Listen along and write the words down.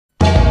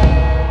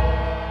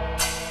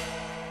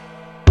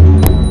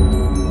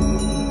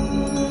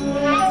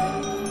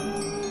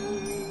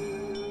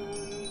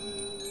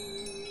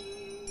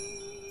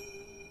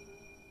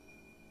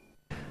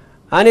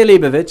Annie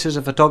Leibovitz is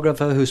a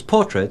photographer whose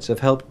portraits have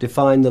helped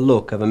define the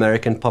look of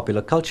American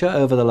popular culture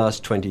over the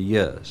last 20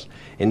 years.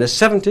 In the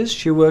 70s,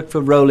 she worked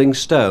for Rolling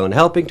Stone,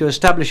 helping to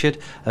establish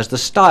it as the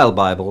style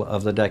Bible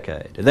of the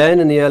decade. Then,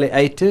 in the early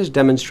 80s,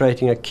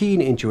 demonstrating a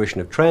keen intuition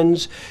of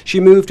trends,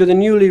 she moved to the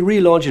newly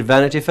relaunched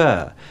Vanity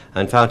Fair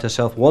and found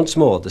herself once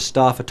more the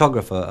star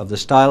photographer of the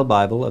style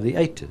Bible of the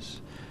 80s.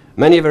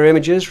 Many of her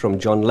images, from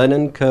John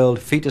Lennon curled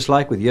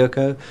fetus-like with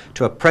Yoko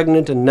to a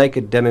pregnant and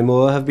naked Demi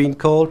Moore, have been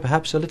called,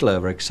 perhaps a little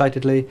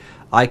over-excitedly,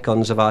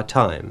 icons of our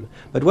time.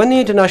 But when the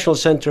International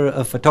Center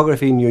of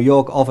Photography in New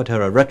York offered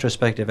her a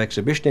retrospective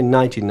exhibition in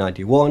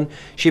 1991,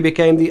 she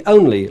became the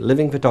only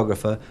living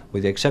photographer,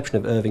 with the exception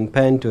of Irving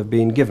Penn, to have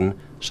been given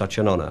such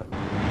an honor.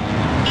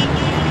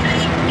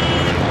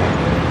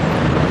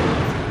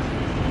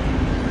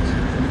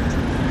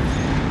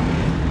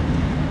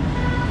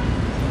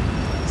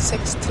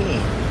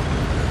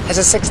 It's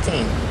a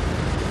 16.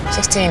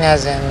 16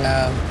 as in,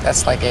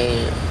 that's like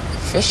a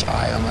fish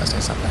eye almost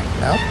or something,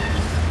 no?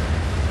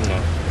 No.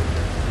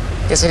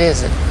 Yes, it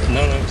is.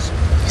 No, no.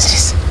 Yes, it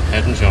is.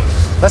 Head and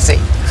shoulders. Let's see.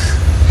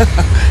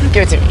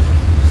 Give it to me.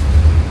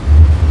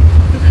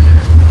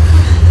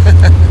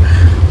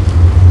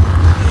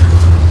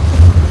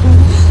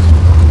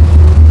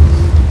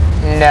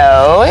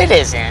 No, it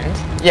isn't.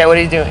 Yeah, what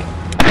are you doing?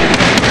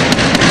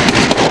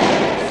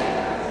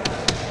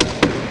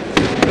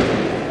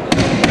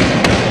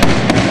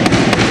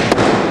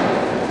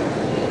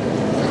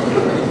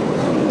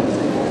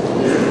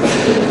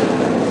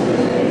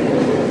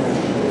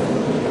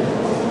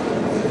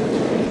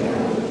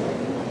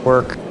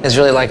 Work is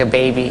really like a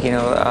baby, you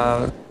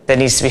know, that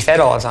needs to be fed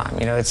all the time.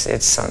 You know,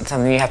 it's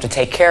something you have to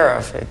take care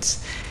of.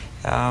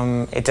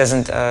 It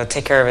doesn't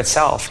take care of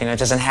itself. You know, it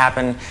doesn't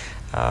happen,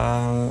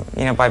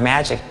 you know, by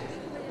magic.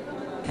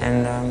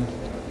 And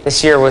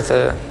this year with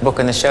the book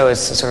and the show, it's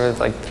sort of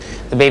like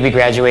the baby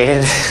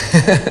graduated.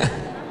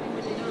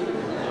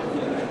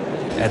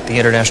 At the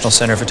International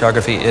Center of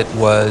Photography, it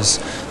was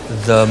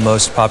the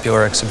most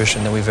popular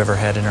exhibition that we've ever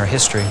had in our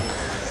history,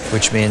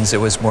 which means it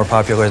was more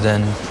popular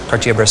than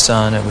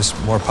Cartier-Bresson. It was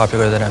more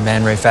popular than a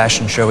Man Ray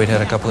fashion show we'd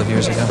had a couple of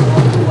years ago.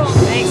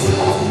 Thanks.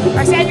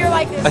 Roxanne, you're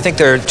like this. I think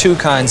there are two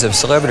kinds of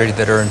celebrity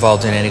that are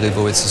involved in Annie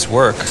Leibovitz's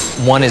work.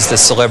 One is the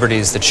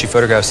celebrities that she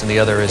photographs, and the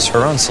other is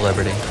her own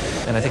celebrity.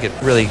 And I think it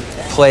really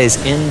plays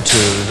into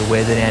the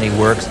way that Annie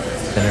works,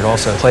 and it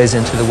also plays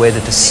into the way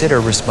that the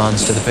sitter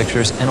responds to the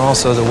pictures, and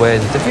also the way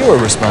that the viewer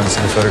responds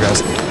to the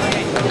photographs.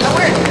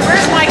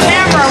 Where's my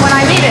camera when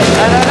I need it?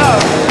 I don't know.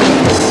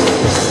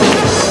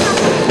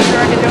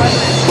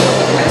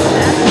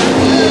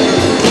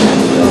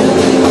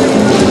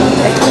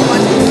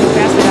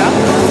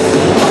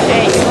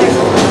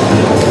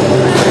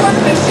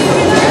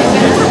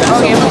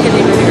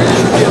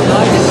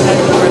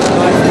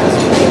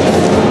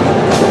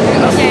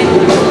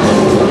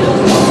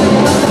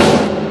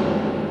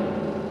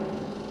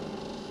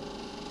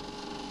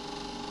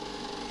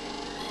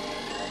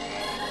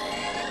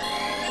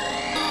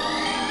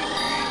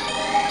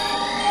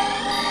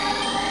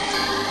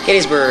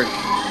 Gettysburg.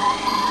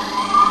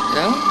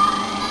 No?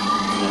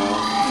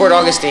 No. Fort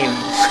Augustine.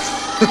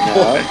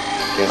 No.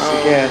 Guess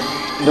again.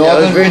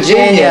 Northern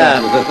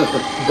Virginia.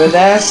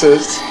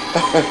 Manassas.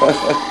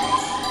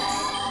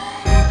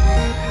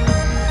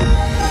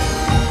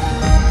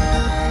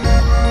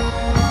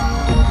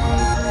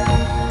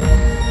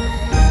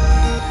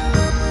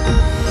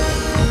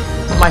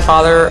 My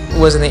father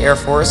was in the Air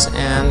Force,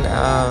 and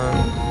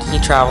he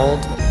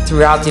traveled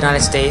throughout the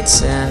United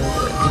States, and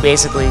he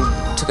basically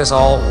took us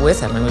all with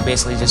him, and we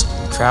basically just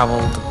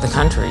traveled the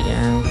country.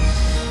 And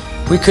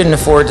we couldn't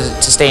afford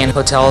to stay in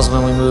hotels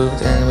when we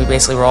moved, and we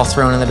basically were all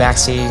thrown in the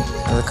backseat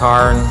of the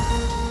car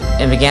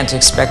and began to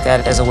expect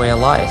that as a way of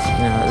life,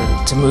 you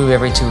know, to move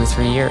every 2 or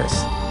 3 years.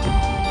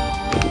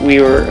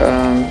 We were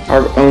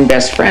our own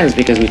best friends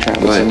because we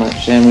traveled so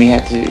much, and we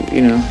had to,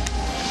 you know.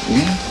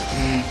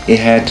 You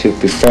had to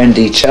befriend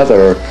each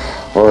other,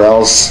 or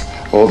else,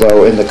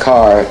 although in the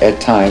car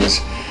at times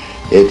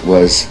it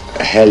was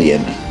a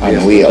hellion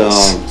on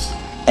wheels.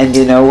 And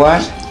you know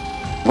what?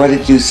 What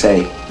did you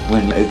say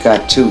when it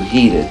got too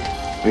heated?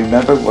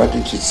 Remember, what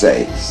did you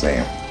say,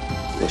 Sam?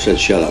 I said,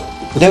 shut up.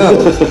 No.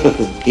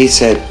 He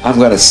said, I'm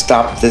going to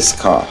stop this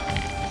car.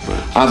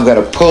 I'm going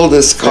to pull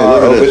this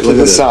car over to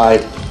the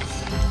side.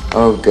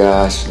 Oh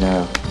gosh,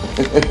 no.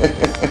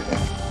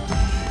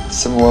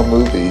 Some more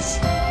movies.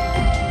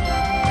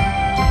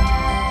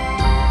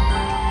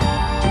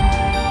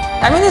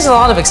 I mean, there's a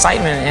lot of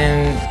excitement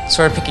in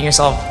sort of picking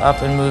yourself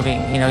up and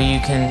moving. You know, you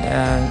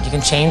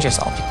can change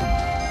yourself.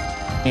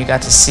 You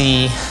got to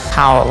see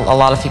how a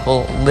lot of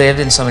people lived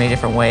in so many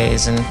different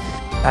ways, and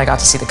I got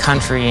to see the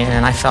country,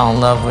 and I fell in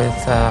love with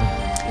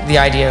the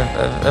idea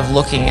of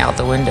looking out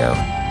the window.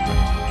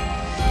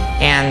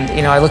 And,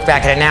 you know, I look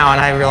back at it now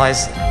and I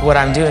realize what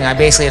I'm doing. I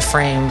basically had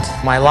framed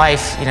my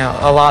life, you know,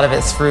 a lot of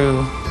it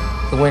through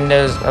the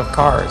windows of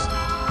cars.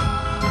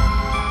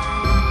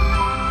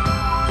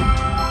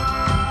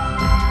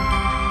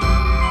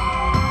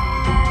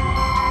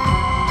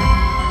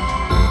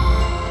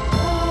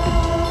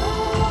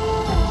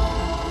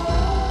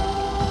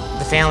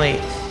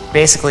 family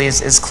basically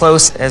is as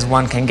close as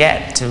one can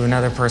get to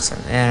another person,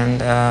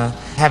 and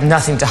have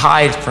nothing to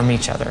hide from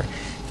each other.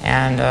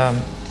 And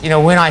you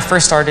know, when I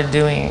first started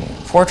doing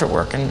portrait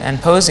work and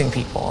posing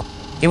people,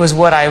 it was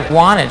what I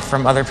wanted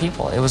from other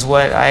people. It was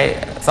what I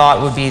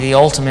thought would be the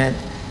ultimate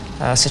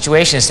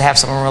situation, is to have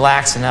someone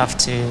relaxed enough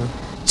to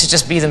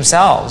just be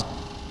themselves.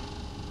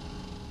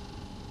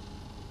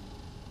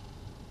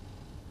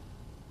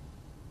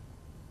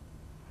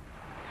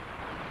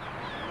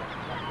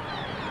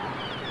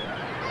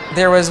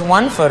 There was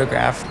one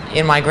photograph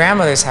in my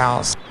grandmother's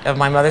house of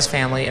my mother's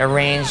family,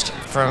 arranged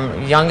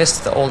from youngest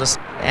to the oldest,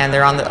 and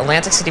they're on the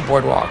Atlantic City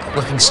boardwalk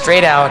looking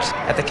straight out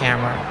at the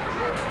camera.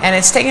 And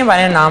it's taken by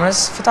an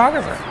anonymous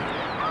photographer.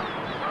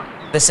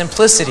 The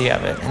simplicity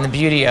of it and the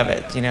beauty of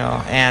it, you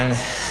know, and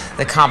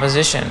the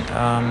composition.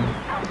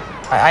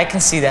 I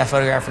can see that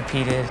photograph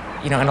repeated,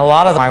 you know, in a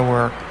lot of my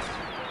work.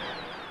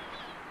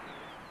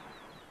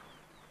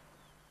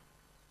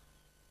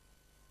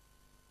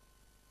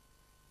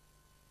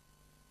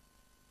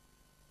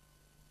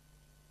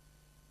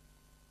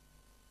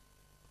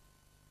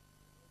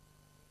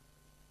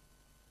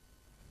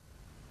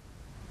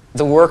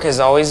 The work has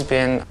always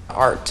been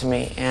art to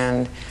me,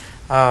 and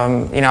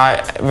you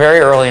know, very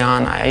early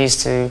on, I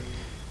used to,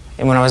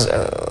 and when I was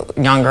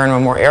younger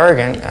and more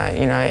arrogant,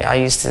 you know, I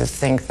used to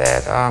think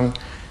that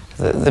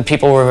the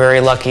people were very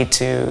lucky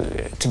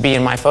to be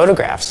in my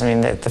photographs. I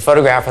mean, the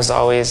photograph was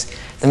always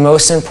the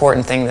most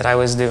important thing that I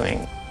was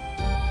doing.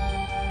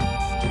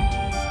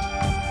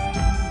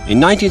 In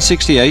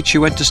 1968, she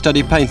went to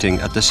study painting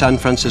at the San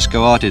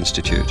Francisco Art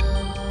Institute.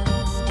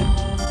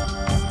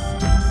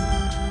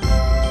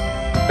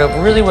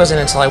 It really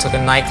wasn't until I took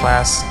a night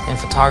class in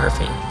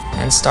photography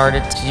and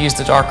started to use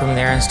the darkroom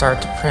there and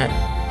start to print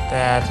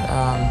that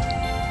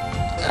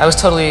I was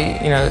totally,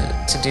 you know,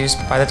 seduced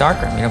by the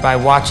darkroom, you know, by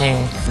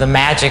watching the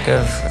magic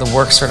of the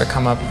work sort of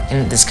come up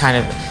in this kind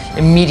of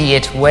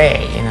immediate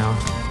way, you know.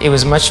 It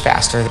was much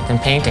faster than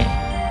painting.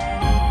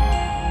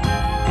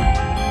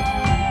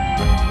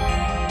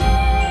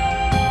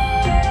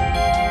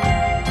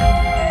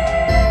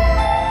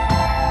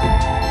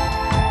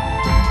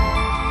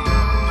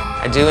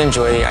 I do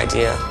enjoy the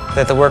idea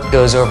that the work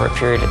goes over a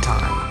period of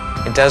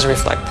time. It does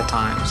reflect the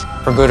times,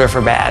 for good or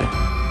for bad.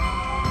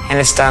 And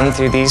it's done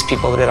through these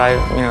people that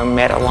I've, you know,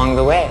 met along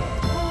the way.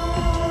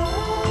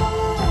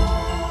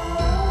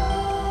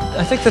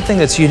 I think the thing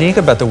that's unique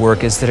about the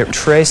work is that it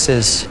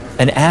traces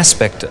an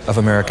aspect of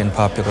American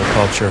popular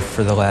culture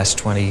for the last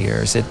 20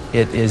 years. It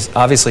is,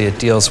 obviously it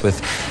deals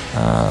with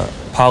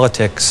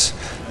politics,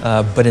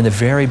 but in the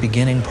very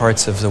beginning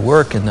parts of the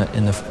work in the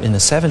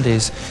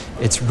 70s,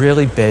 it's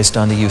really based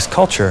on the youth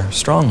culture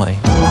strongly.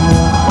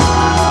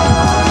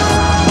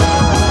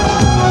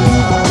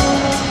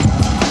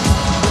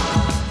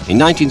 In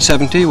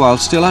 1970, while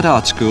still at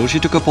art school, she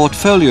took a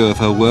portfolio of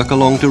her work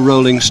along to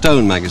Rolling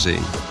Stone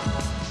magazine.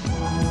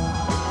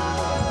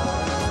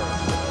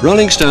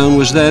 Rolling Stone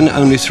was then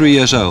only 3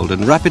 years old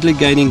and rapidly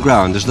gaining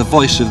ground as the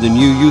voice of the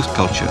new youth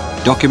culture,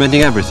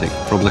 documenting everything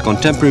from the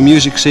contemporary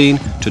music scene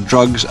to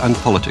drugs and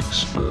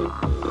politics.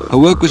 Her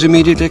work was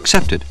immediately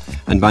accepted,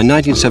 and by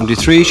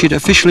 1973 she'd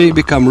officially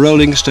become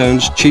Rolling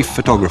Stone's chief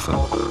photographer.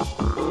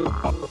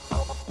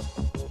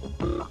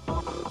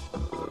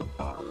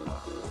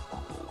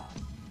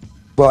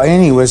 Well,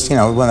 Annie was, you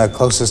know, one of the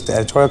closest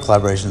editorial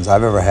collaborations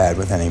I've ever had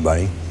with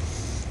anybody,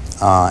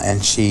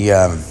 and she,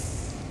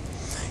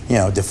 you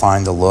know,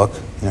 defined the look,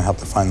 you know, helped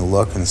define the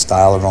look and the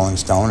style of Rolling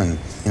Stone, and,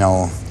 you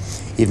know,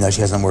 even though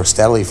she hasn't worked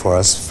steadily for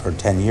us for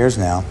 10 years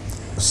now,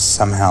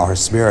 somehow her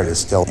spirit is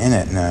still in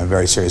it in a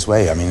very serious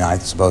way. I mean, I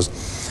suppose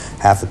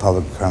half the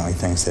public currently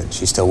thinks that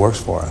she still works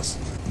for us.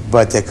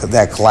 But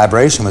that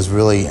collaboration was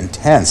really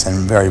intense and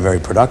very, very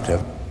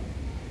productive.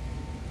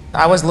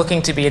 I was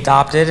looking to be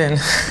adopted and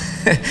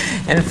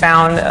and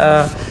found,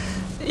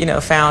 you know,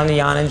 found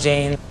Jan and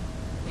Jane.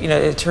 You know,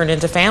 it turned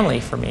into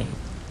family for me.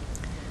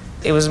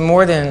 It was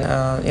more than,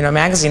 you know, a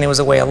magazine, it was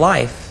a way of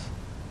life.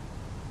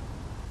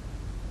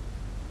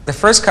 The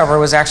first cover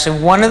was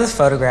actually one of the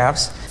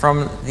photographs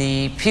from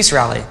the peace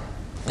rally,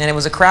 and it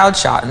was a crowd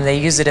shot, and they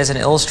used it as an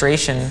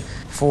illustration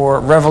for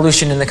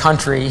revolution in the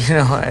country, you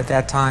know, at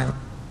that time.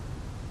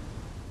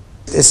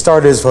 It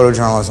started as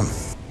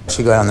photojournalism.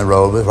 She'd go down the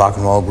road with rock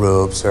and roll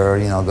groups, or,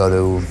 you know, go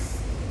to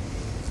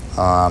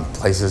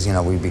places, you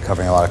know, we'd be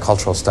covering a lot of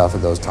cultural stuff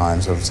at those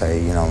times, of,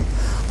 say, you know,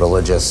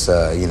 religious,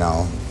 you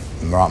know,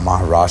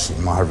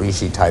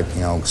 Maharishi type,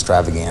 you know,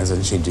 extravaganza,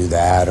 and she'd do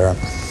that. Or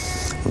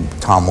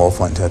Tom Wolfe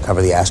went to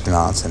cover the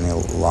astronauts and the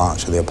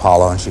launch of the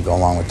Apollo, and she'd go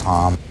along with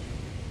Tom.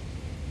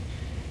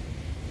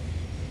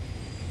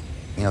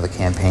 You know, the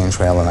campaign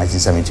trail, the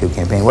 1972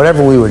 campaign,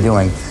 whatever we were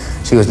doing,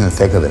 she was in the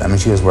thick of it. I mean,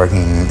 she was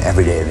working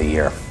every day of the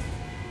year.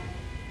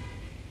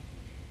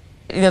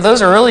 You know,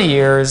 those early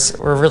years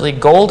were really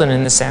golden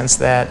in the sense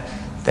that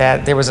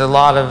there was a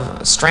lot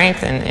of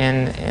strength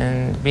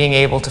in being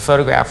able to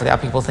photograph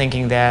without people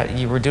thinking that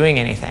you were doing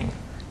anything.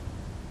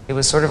 It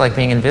was sort of like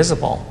being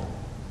invisible.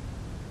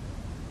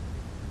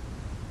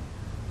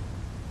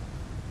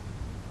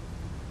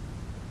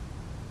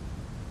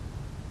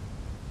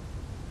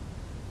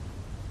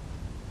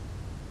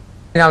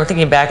 I'm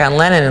thinking back on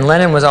Lennon, and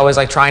Lennon was always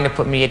like trying to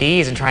put me at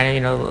ease and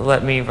trying to,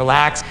 let me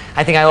relax.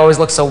 I think I always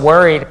looked so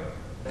worried.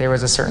 There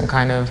was a certain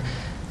kind of,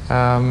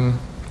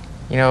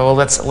 well,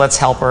 let's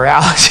help her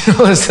out.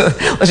 let's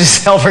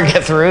just help her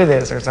get through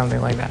this, or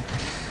something like that.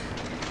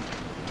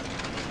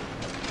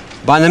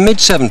 By the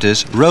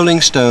mid-70s,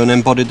 Rolling Stone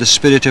embodied the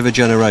spirit of a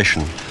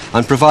generation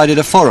and provided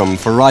a forum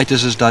for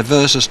writers as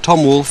diverse as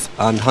Tom Wolfe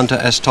and Hunter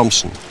S.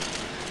 Thompson.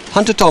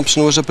 Hunter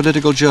Thompson was a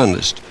political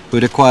journalist who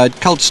had acquired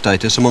cult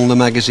status among the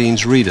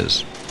magazine's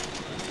readers.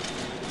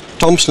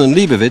 Thompson and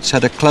Leibovitz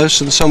had a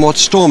close and somewhat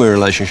stormy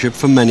relationship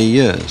for many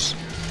years.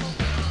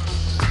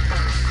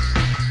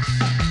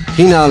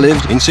 He now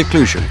lived in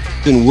seclusion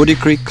in Woody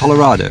Creek,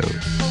 Colorado.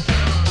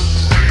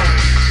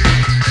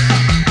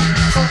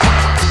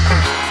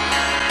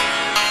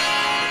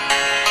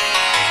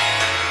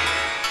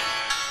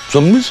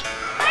 Zombies?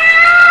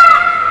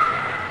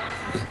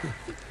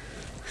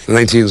 The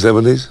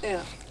 1970s? Yeah.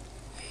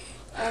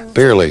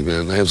 Barely,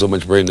 man. I have so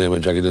much brain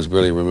damage I can just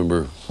barely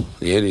remember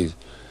the 80s.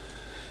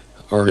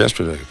 Or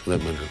yesterday, for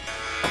that matter.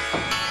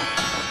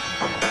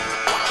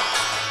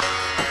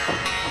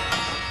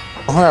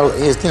 Hunter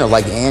is,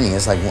 like Annie,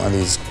 is like one of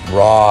these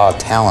raw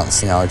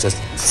talents, just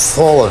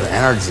full of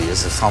energy.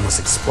 It's just almost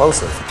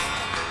explosive.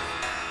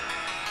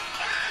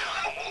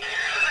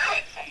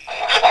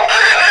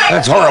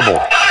 That's horrible.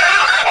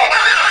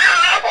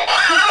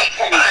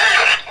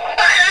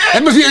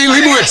 That must be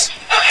Leibovitz.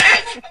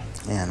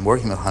 And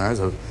working with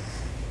Hunter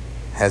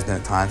has been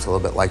at times a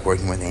little bit like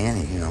working with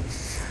Annie,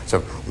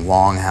 So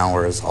long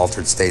hours,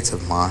 altered states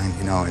of mind,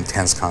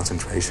 intense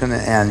concentration,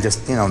 and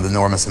just, the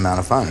enormous amount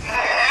of fun.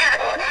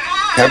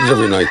 Happens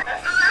every night.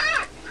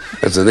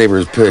 That's the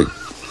neighbor's pig.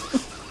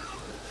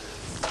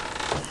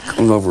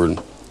 Comes over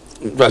and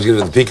tries to get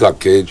into the peacock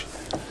cage.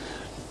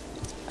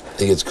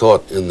 He gets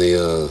caught in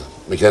the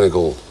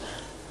mechanical,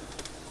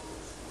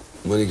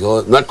 what do you call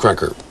it,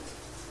 nutcracker.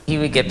 He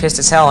would get pissed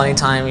as hell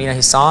anytime,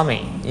 he saw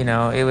me.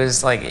 It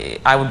was like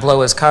I would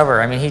blow his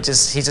cover. I mean, he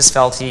just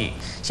felt he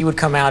would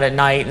come out at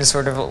night and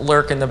sort of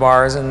lurk in the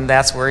bars, and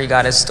that's where he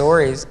got his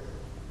stories.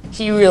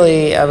 He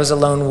really was a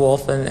lone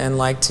wolf and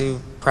liked to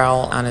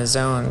prowl on his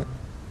own.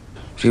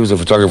 She was a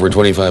photographer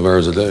 25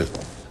 hours a day.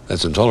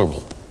 That's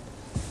intolerable.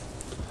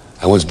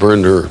 I once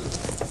burned her,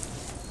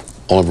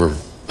 all of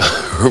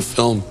her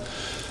film,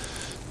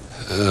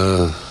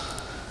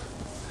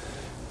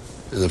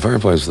 in the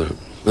fireplace there.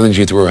 And then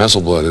she threw her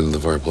Hasselblad into the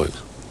fireplace.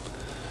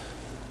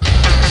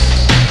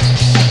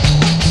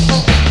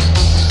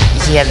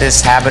 He had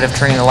this habit of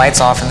turning the lights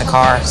off in the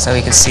car so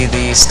he could see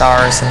the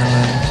stars and the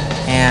moon.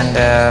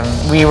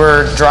 And we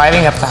were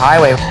driving up the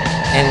highway,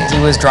 and he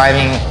was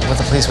driving what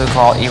the police would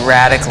call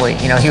erratically.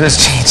 He was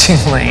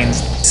changing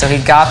lanes. So he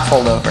got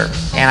pulled over.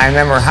 And I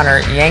remember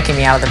Hunter yanking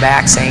me out of the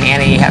back saying,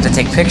 "Annie, you have to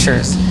take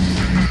pictures."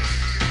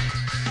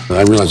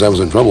 I realized I was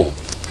in trouble.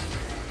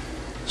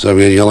 So I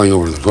began yelling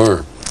over the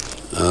car.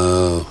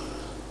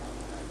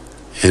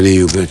 Annie,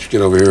 you bitch,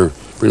 get over here,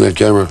 bring that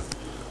camera.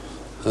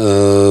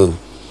 And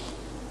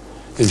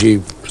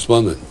she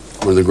responded.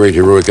 One of the great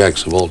heroic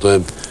acts of all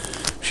time.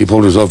 She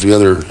pulled herself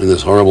together in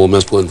this horrible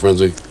mescaline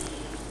frenzy,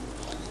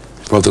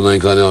 brought the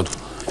Nikon out,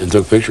 and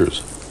took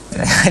pictures.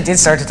 I did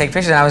start to take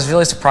pictures, and I was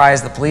really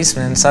surprised the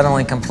policeman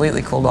suddenly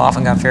completely cooled off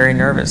and got very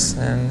nervous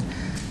and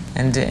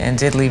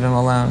did leave him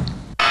alone.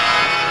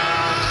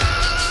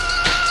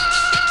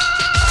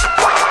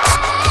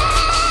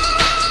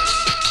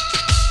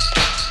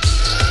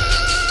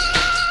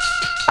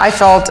 I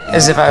felt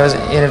as if I was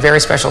in a very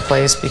special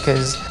place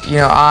because,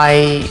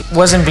 I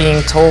wasn't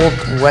being told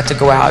what to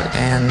go out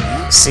and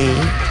see.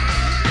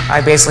 I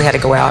basically had to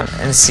go out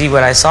and see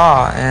what I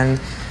saw,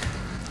 and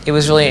it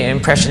was really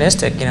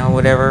impressionistic,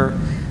 whatever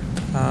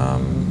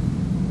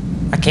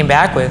I came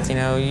back with,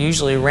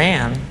 usually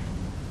ran.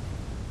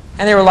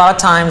 And there were a lot of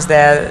times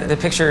that the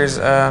pictures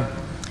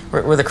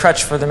were the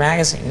crutch for the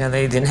magazine.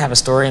 They didn't have a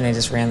story and they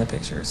just ran the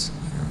pictures.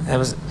 That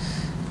was,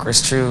 of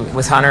course, true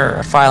with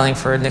Hunter filing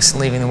for Nixon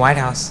leaving the White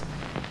House.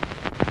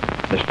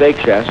 Mistakes,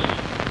 yes,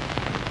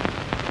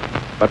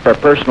 but for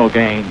personal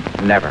gain,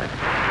 never.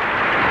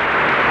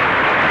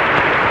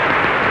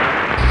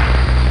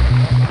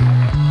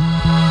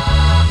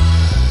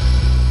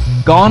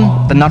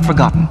 Gone, but not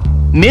forgotten.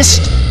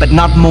 Missed, but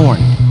not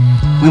mourned.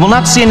 We will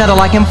not see another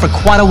like him for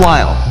quite a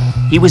while.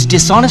 He was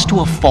dishonest to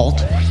a fault.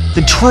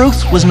 The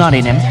truth was not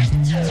in him.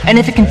 And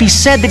if it can be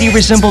said that he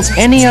resembles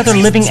any other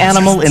living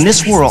animal in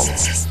this world,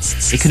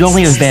 it could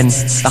only have been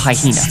the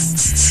hyena.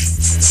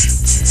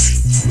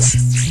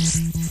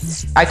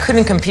 I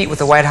couldn't compete with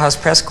the White House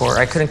press corps.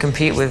 I couldn't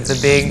compete with the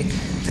big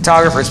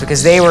photographers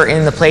because they were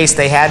in the place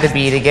they had to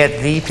be to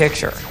get the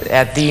picture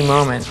at the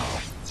moment.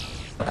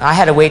 I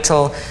had to wait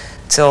till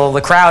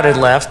the crowd had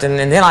left, and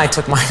then I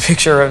took my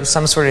picture of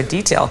some sort of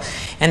detail.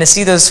 And to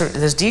see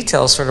those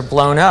details sort of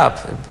blown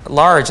up,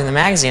 large in the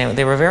magazine,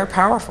 they were very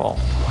powerful.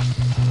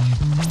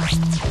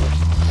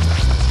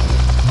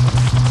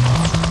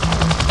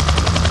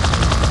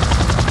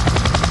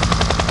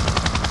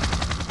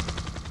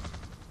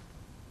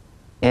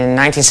 In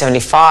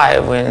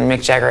 1975, when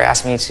Mick Jagger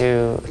asked me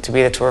to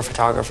be the tour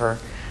photographer,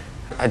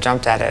 I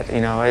jumped at it. You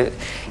know,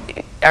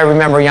 I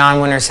remember Jan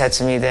Winter said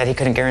to me that he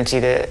couldn't guarantee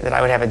that I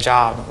would have a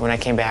job when I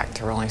came back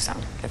to Rolling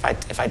Stone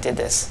if I did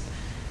this,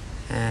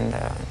 and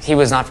he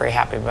was not very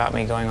happy about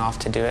me going off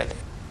to do it.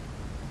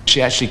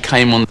 She actually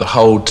came on the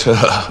whole tour,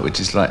 which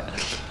is like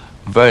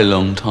a very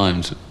long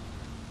time to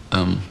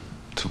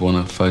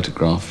want to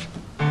photograph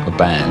a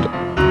band.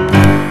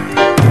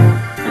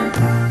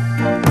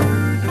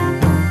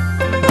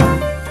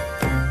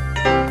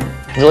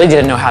 I really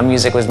didn't know how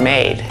music was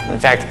made. In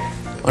fact,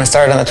 when I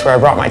started on the tour, I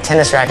brought my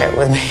tennis racket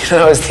with me,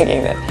 and I was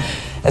thinking that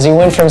as we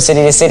went from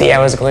city to city, I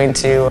was going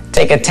to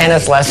take a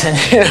tennis lesson,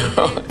 you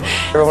know.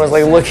 Everyone was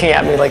like looking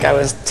at me like I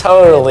was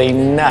totally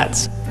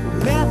nuts.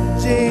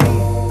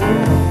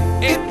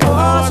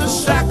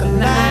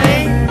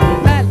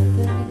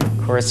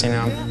 Of course, you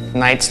know,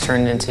 nights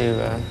turned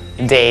into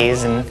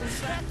days, and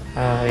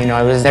you know,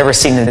 I was never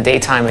seen in the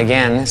daytime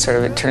again. Sort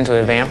of, it turned to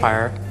a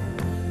vampire.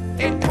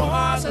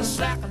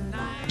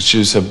 She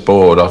was so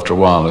bored after a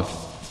while of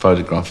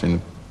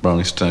photographing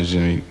Rolling Stones. You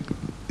know,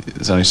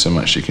 there's only so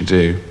much she could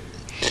do,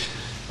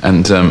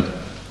 and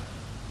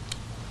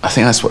I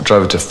think that's what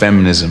drove her to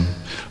feminism.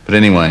 But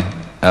anyway,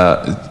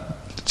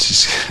 she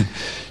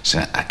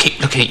said, "I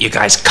keep looking at you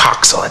guys'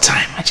 cocks all the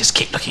time. I just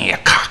keep looking at your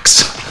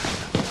cocks."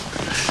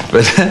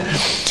 But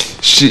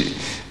she,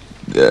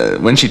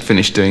 when she'd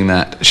finished doing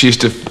that, she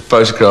used to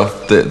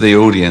photograph the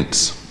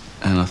audience,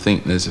 and I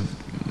think there's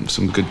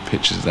some good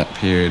pictures of that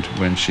period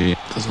when she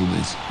does all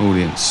these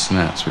audience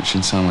snaps, which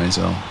in some ways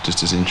are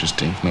just as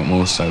interesting, if not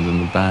more so, than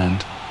the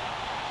band.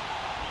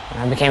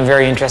 I became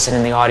very interested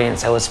in the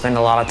audience. I would spend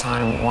a lot of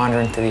time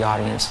wandering through the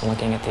audience and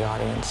looking at the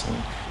audience, and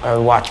I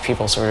would watch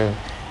people sort of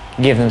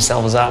give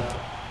themselves up.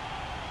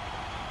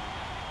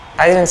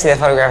 I didn't see that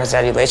photograph as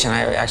adulation.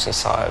 I actually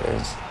saw it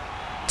as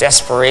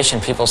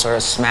desperation. People sort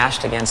of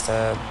smashed against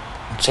a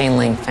chain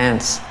link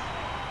fence.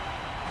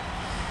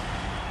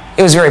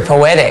 It was very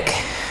poetic,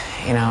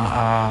 you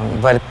know,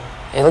 but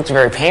it looked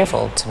very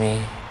painful to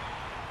me.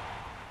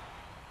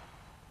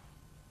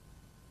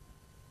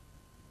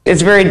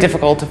 It's very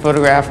difficult to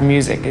photograph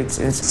music.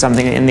 It's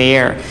something in the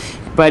air,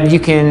 but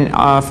you can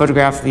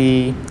photograph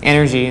the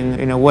energy and,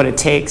 you know, what it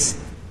takes.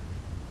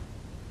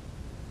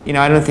 You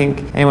know, I don't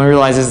think anyone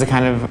realizes the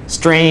kind of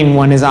strain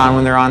one is on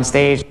when they're on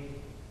stage.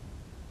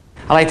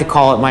 I like to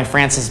call it my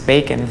Francis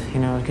Bacon, you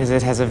know, because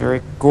it has a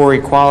very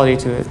gory quality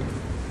to it.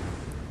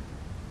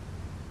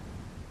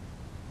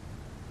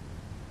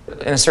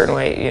 In a certain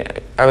way, you know,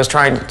 I was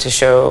trying to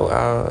show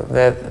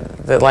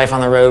that life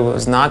on the road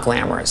was not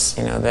glamorous,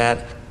 you know,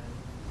 that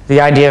the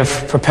idea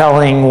of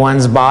propelling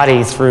one's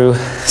body through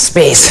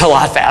space a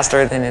lot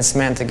faster than it's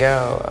meant to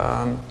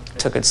go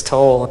took its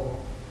toll.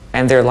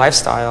 And their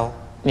lifestyle,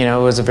 you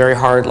know, it was a very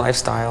hard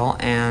lifestyle,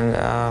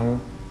 and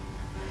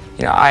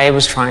you know, I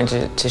was trying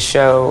to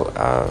show,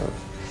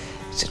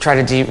 to try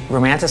to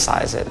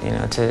de-romanticize it, you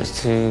know,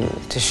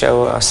 to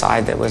show a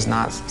side that was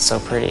not so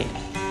pretty.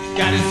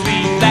 Got it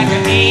sweet like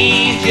an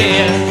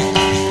angel,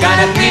 got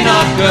it clean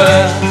up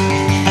good,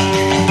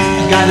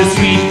 got it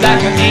sweet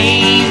like an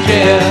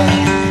angel.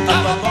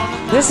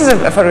 This is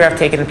a photograph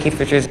taken of Keith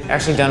Richards,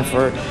 actually done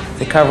for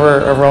the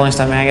cover of Rolling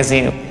Stone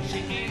magazine.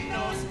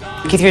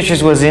 Keith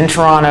Richards was in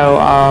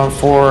Toronto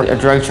for a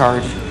drug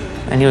charge,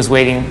 and he was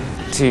waiting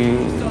to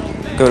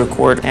go to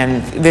court.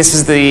 And this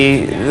is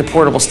the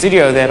portable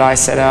studio that I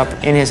set up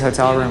in his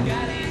hotel room.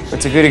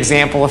 It's a good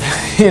example of,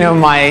 you know,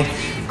 my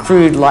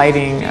crude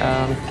lighting.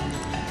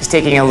 Just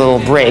taking a little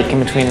break in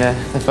between the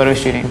photo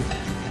shooting.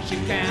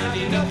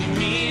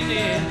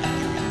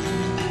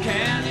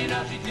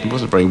 It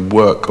wasn't very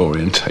work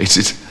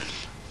orientated,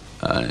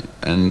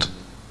 and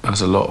there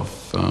was a lot of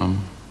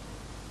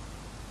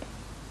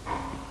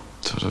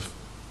sort of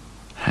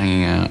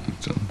hanging out and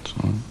so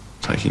on,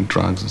 taking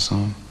drugs and so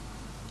on,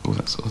 all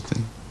that sort of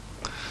thing.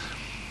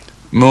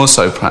 More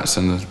so perhaps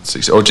in the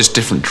 60s, or just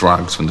different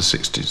drugs from the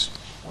 60s.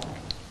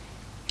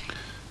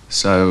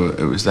 So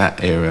it was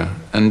that era,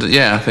 and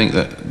yeah, I think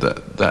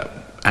that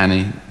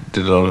Annie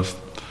did a lot of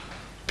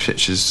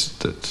pictures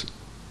that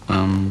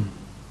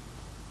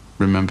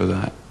remember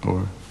that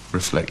or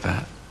reflect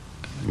that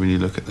when you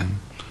look at them.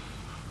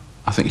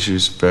 I think she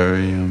was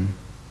very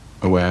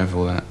aware of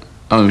all that.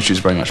 I mean, she was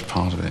very much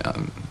part of it.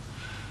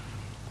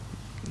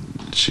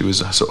 She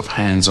was sort of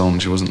hands-on.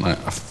 She wasn't like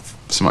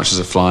so much as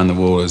a fly on the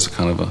wall as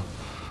kind of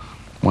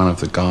one of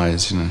the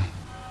guys, you know,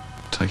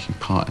 taking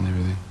part in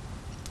everything.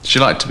 She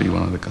liked to be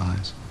one of the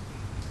guys.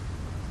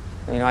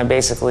 You know, I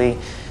basically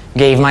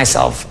gave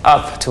myself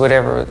up to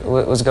whatever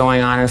was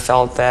going on and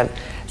felt that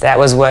that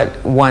was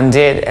what one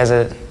did as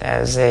a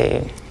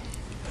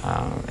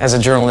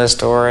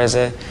journalist or as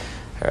a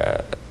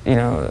you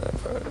know,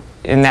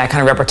 in that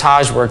kind of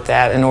reportage work,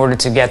 that in order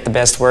to get the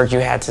best work you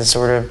had to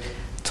sort of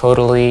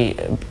totally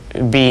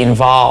be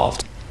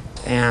involved.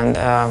 And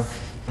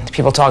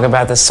people talk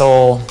about the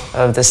soul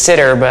of the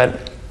sitter,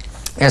 but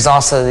there's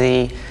also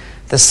the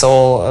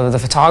soul of the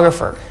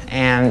photographer.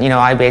 And, you know,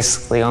 I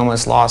basically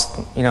almost lost,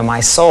 you know, my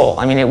soul.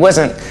 I mean, it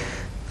wasn't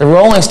the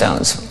Rolling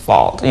Stones' fault.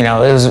 fault. You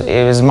know,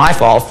 it was my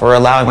fault for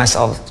allowing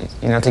myself,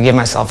 you know, to give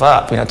myself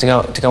up, you know,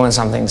 to go in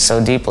something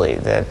so deeply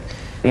that,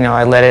 you know,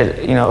 I let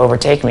it, you know,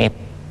 overtake me.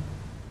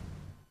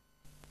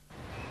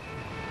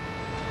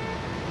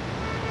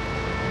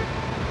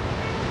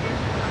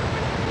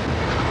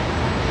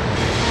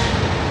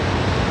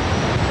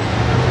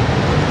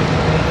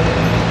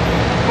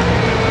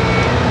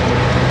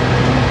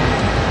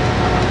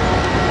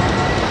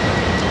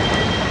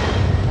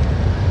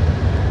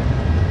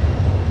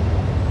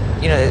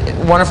 You know,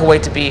 a wonderful way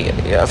to be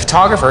a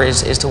photographer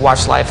is to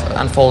watch life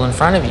unfold in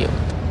front of you.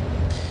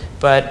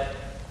 But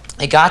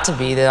it got to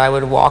be that I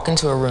would walk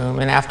into a room,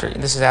 and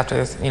this is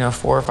after, you know,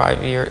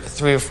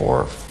 3 or 4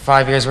 or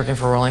 5 years working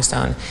for Rolling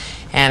Stone,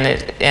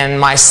 and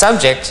my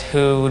subject,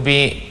 who would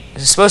be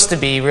supposed to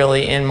be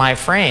really in my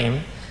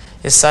frame,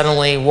 is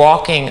suddenly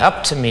walking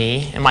up to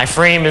me, and my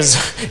frame is,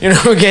 you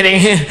know,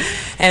 getting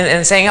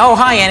and saying, "Oh,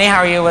 hi, Annie, how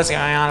are you? What's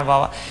going on?"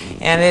 Blah, blah.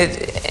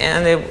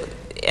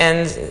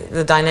 And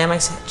the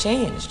dynamics have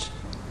changed.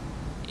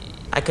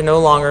 I could no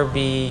longer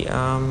be,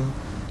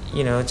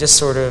 you know, just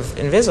sort of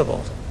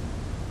invisible.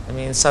 I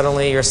mean,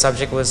 suddenly your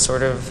subject was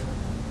sort of,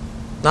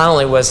 not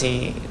only was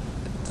he,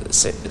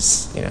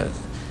 you know,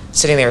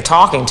 sitting there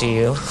talking to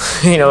you,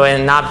 you know,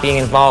 and not being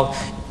involved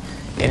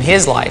in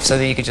his life so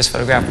that you could just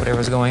photograph whatever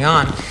was going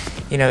on,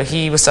 you know,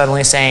 he was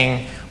suddenly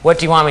saying, "What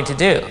do you want me to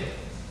do?"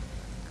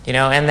 You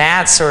know, and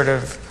that sort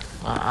of,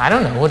 I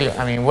don't know,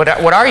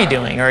 what are you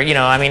doing? Or, you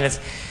know, I mean, it's,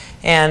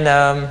 and,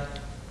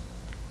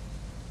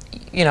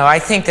 you know, I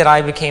think that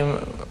I became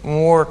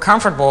more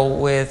comfortable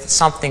with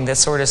something that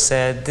sort of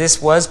said,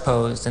 this was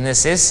posed and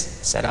this is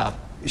set up.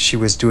 She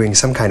was doing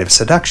some kind of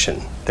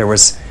seduction. There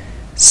was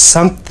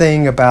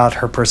something about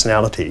her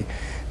personality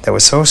that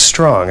was so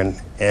strong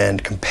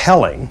and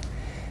compelling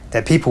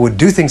that people would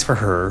do things for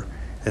her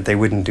that they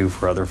wouldn't do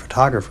for other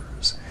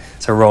photographers.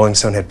 So Rolling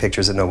Stone had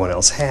pictures that no one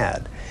else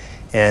had.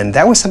 And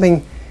that was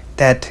something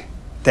that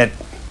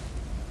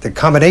the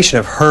combination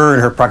of her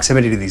and her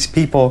proximity to these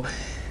people,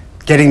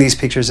 getting these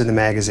pictures in the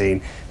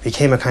magazine,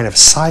 became a kind of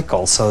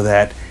cycle, so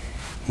that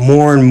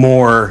more and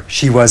more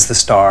she was the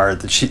star,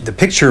 the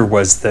picture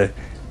was the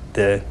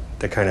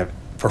kind of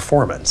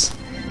performance.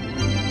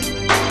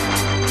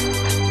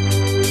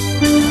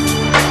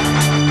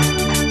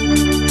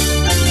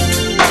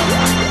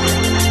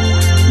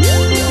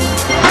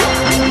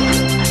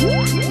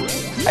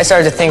 I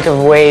started to think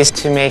of ways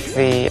to make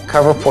the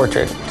cover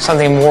portrait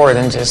something more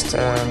than just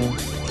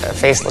a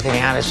face looking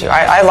out at you.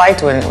 I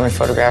liked when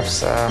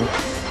photographs,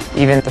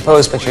 even the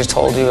pose pictures,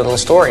 told you a little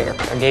story or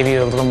gave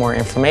you a little more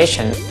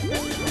information.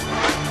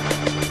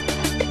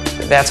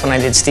 That's when I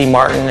did Steve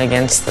Martin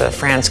against the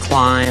Franz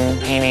Kline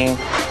painting,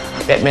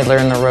 Bette Midler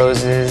and the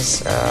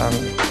Roses,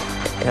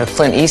 you know,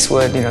 Clint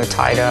Eastwood, you know,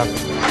 tied up.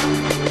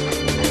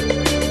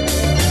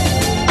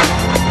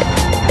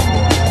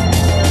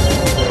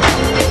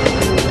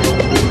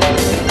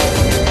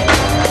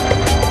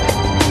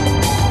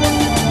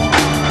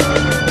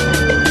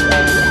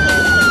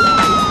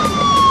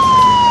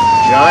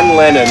 John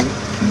Lennon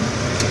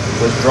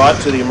was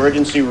brought to the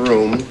emergency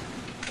room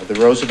of the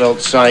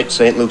Roosevelt site,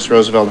 St. Luke's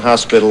Roosevelt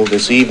Hospital,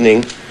 this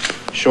evening,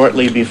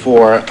 shortly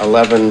before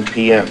 11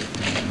 p.m.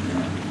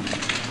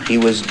 He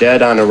was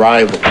dead on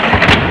arrival.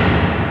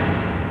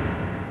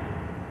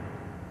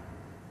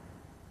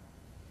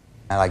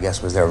 And I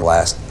guess was their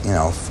last, you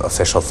know,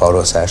 official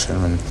photo session,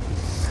 and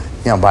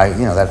you know, by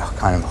that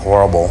kind of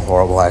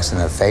horrible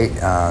accident of fate,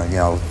 you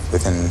know,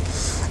 within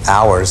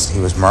hours he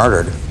was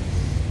murdered.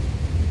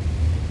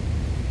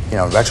 You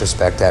know, in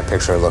retrospect, that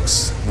picture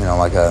looks, you know,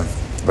 like a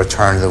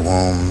return to the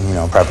womb, you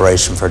know,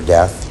 preparation for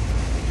death.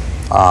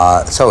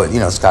 So it,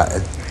 you know, it's got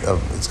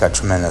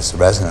tremendous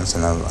resonance,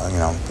 and you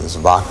know, it's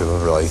evocative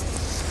of a really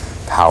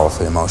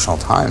powerfully emotional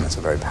time. It's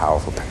a very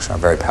powerful picture, a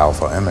very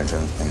powerful image,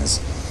 and it's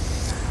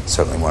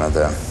certainly one of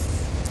the,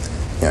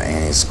 you know,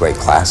 Annie's great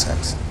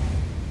classics.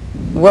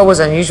 What was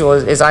unusual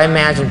is I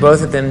imagined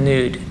both of them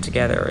nude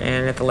together,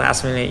 and at the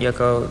last minute,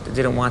 Yoko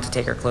didn't want to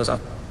take her clothes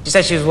off. She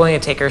said she was willing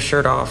to take her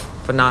shirt off,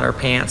 but not her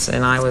pants,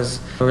 and I was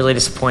really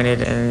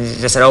disappointed, and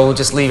just said, "Oh, we'll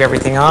just leave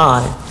everything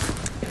on."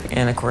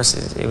 And of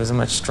course, it was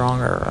much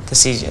stronger to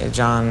see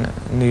John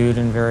nude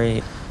and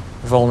very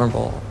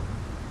vulnerable.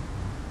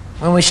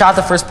 When we shot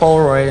the first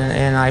Polaroid,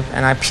 and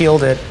I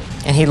peeled it,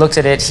 and he looked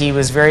at it, he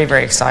was very,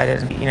 very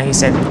excited. You know, he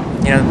said,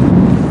 "You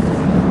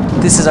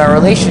know, this is our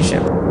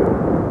relationship."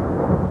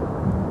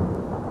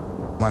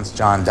 Once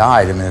John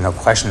died, I mean, no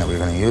question that we were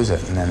going to use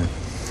it, and then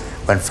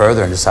went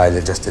further and decided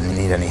it just didn't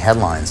need any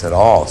headlines at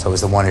all. So it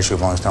was the one issue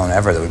of Rolling Stone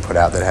ever that we put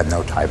out that had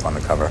no type on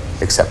the cover,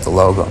 except the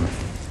logo.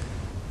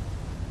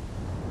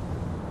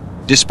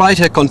 Despite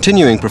her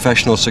continuing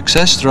professional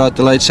success throughout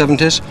the late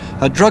 70s,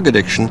 her drug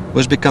addiction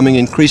was becoming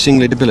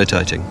increasingly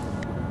debilitating.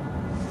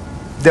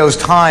 Those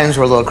times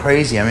were a little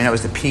crazy. I mean, it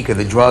was the peak of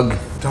the drug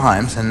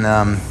times, and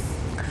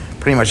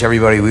pretty much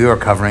everybody we were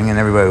covering and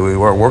everybody we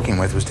were working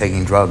with was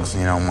taking drugs,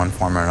 you know, in one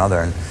form or another.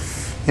 And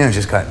you know, it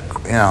just got,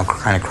 you know,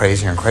 kind of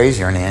crazier and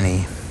crazier, and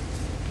Annie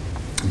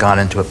got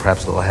into it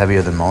perhaps a little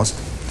heavier than most.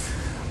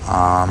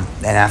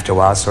 And after a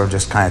while, it sort of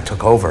just kind of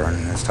took over,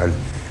 and I started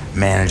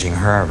managing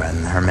her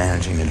and her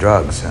managing the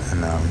drugs.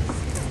 And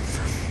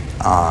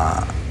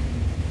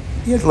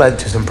it led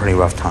to some pretty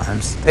rough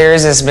times. There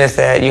is this myth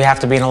that you have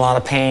to be in a lot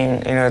of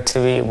pain, you know, to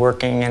be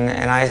working,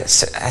 and I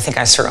think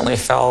I certainly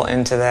fell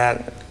into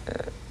that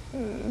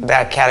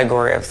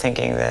category of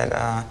thinking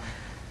that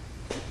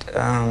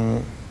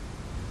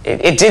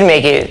it did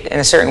make it, in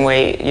a certain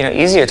way, you know,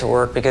 easier to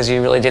work because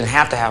you really didn't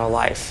have to have a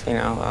life, you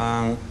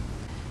know.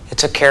 It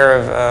took care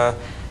of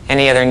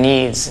any other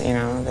needs, you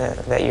know,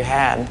 that you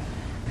had.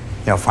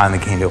 You know, finally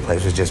came to a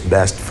place it was just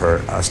best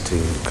for us to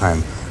kind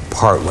of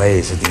part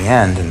ways at the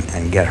end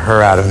and get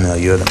her out of a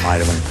milieu that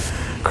might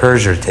have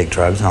encouraged her to take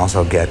drugs, and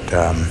also get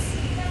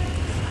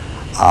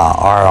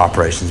our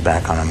operations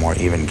back on a more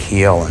even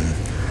keel, and,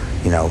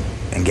 you know,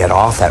 and get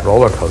off that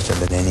roller coaster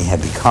that Annie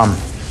had become.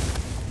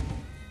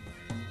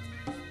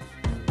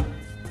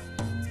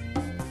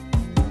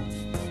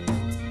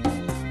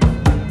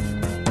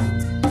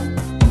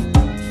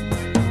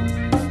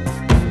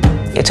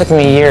 It took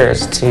me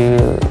years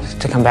to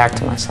come back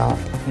to myself.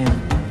 Yeah.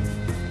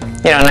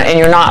 You know, and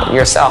you're not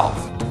yourself.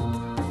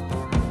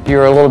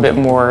 You're a little bit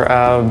more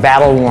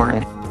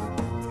battle-worn.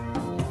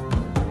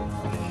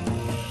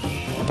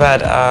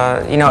 But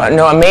you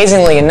know,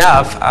 amazingly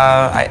enough,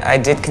 I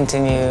did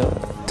continue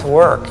to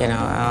work. You know,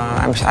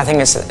 I think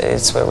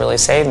it's what really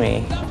saved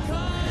me.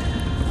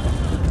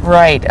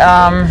 Right.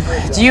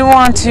 Do you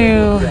want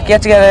to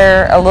get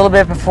together a little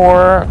bit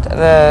before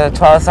the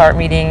 12th art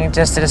meeting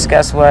just to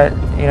discuss what,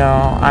 you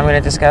know, I'm going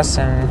to discuss?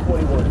 And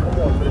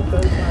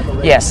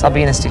yes, I'll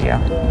be in the studio.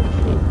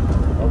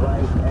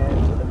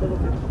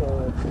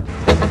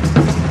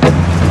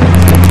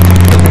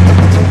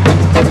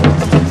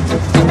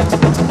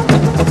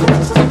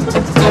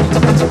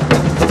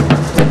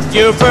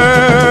 You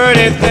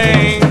pretty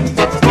thing.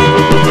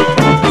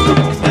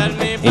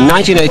 In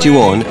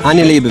 1981,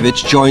 Annie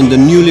Leibovitz joined the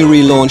newly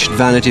relaunched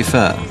Vanity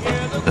Fair.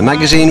 The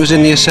magazine was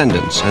in the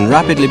ascendance and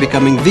rapidly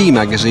becoming the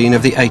magazine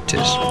of the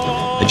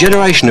 80s. A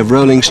generation of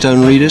Rolling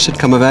Stone readers had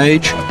come of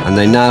age, and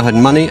they now had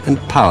money and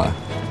power.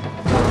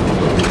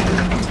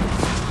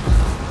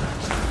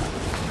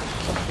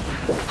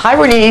 Hi,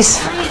 Bernice.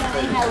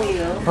 How are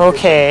you?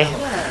 Okay.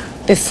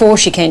 Before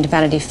she came to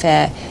Vanity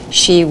Fair,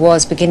 she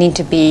was beginning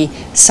to be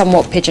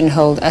somewhat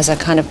pigeonholed as a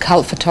kind of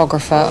cult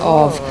photographer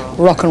of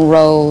rock and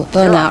roll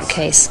burnout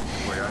case.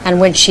 And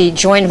when she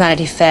joined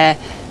Vanity Fair,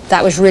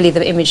 that was really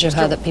the image of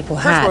her that people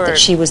had, that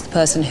she was the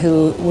person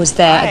who was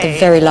there at the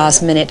very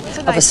last minute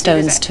of a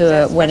Stones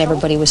tour when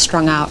everybody was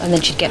strung out, and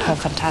then she'd get her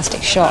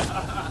fantastic shot.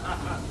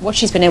 What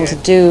she's been able to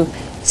do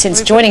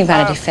since joining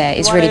Vanity Fair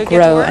is really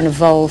grow and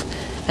evolve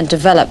and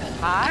develop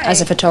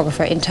as a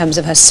photographer in terms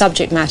of her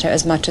subject matter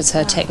as much as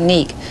her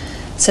technique,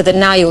 so that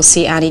now you'll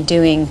see Annie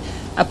doing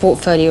a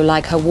portfolio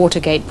like her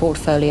Watergate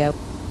portfolio,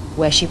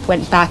 where she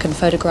went back and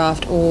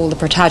photographed all the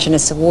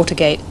protagonists of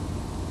Watergate,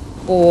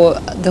 or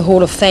the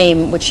Hall of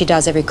Fame, which she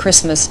does every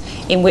Christmas,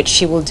 in which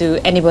she will do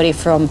anybody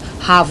from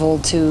Havel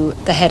to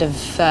the head of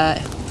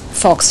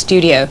Fox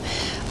Studio.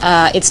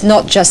 It's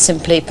not just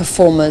simply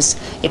performers,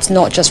 it's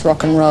not just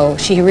rock and roll.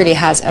 She really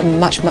has a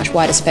much, much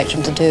wider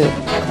spectrum to do.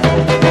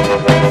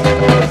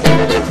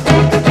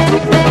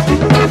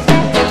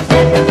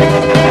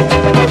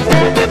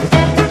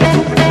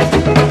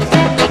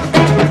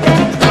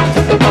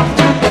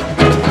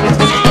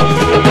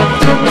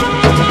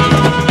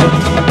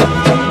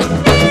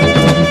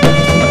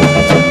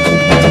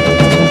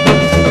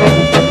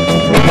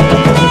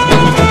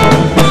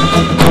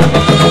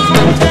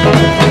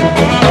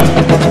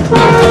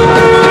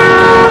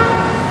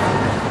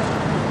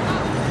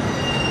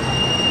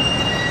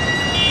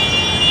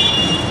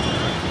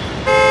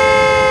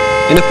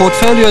 In a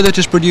portfolio that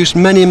has produced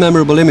many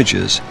memorable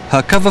images,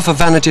 her cover for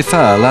Vanity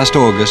Fair last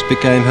August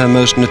became her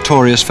most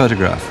notorious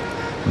photograph.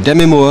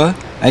 Demi Moore,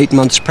 8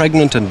 months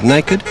pregnant and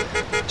naked,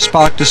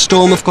 sparked a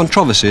storm of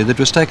controversy that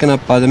was taken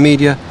up by the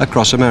media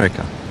across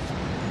America.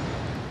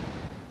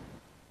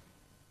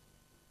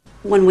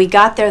 When we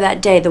got there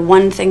that day, the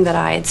one thing that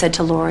I had said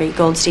to Laurie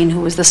Goldstein, who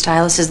was the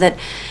stylist, is that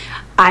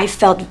I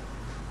felt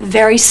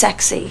very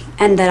sexy,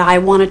 and that I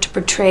wanted to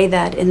portray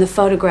that in the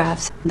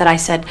photographs. That I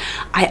said,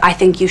 I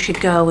think you should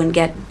go and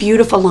get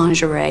beautiful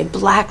lingerie,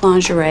 black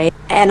lingerie,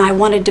 and I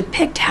want to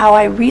depict how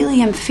I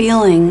really am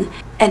feeling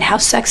and how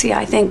sexy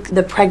I think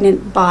the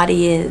pregnant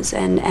body is,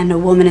 and a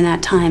woman in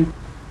that time.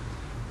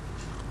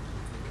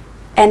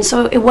 And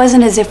so it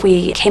wasn't as if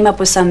we came up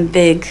with some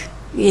big,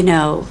 you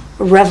know,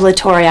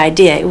 revelatory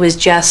idea. It was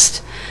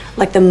just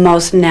like the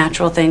most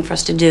natural thing for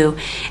us to do.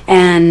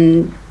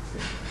 And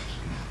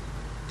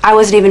I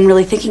wasn't even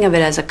really thinking of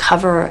it as a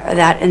cover of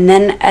that. And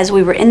then as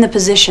we were in the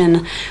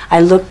position,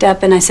 I looked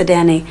up and I said,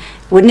 Annie,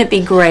 wouldn't it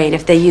be great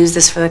if they used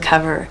this for the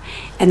cover?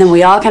 And then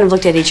we all kind of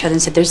looked at each other and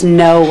said, there's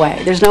no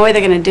way they're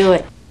going to do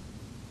it.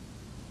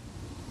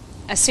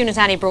 As soon as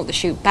Annie brought the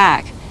shoot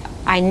back,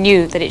 I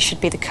knew that it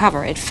should be the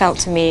cover. It felt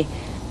to me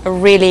a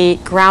really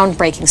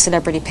groundbreaking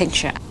celebrity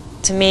picture.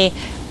 To me,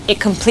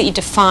 it completely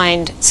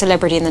defined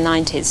celebrity in the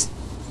 90s.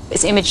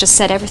 Its image just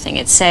said everything.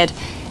 It said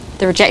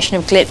the rejection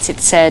of glitz, it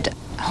said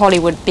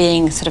Hollywood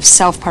being sort of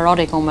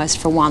self-parodic almost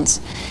for once.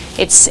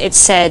 It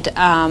said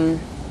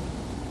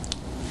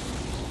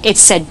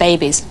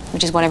babies,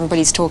 which is what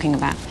everybody's talking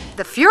about.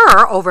 The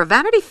furor over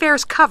Vanity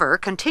Fair's cover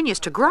continues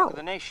to grow.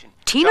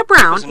 Tina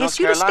Brown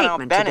issued a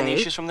statement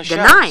today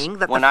denying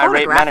that One the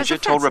irate photograph manager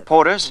is told offensive.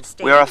 reporters,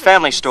 "We are a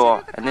family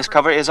store, and this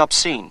cover is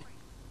obscene."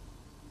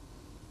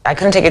 I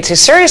couldn't take it too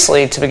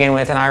seriously to begin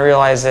with, and I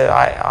realized that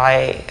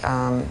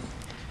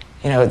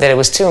you know, that it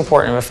was too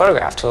important of a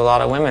photograph to a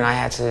lot of women. I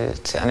had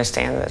to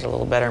understand it a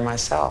little better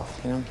myself.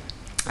 You know,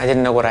 I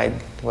didn't know what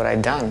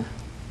I'd done.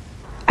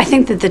 I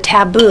think that the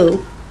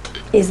taboo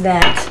is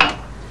that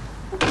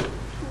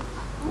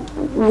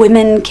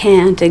women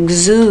can't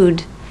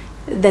exude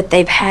that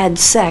they've had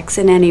sex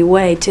in any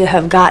way to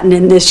have gotten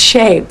in this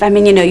shape. I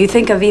mean, you know, you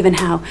think of even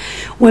how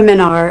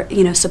women are,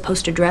 you know,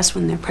 supposed to dress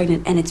when they're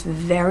pregnant, and it's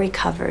very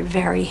covered,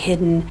 very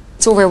hidden.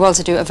 It's all very well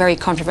to do a very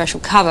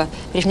controversial cover,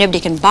 but if nobody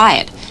can buy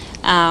it,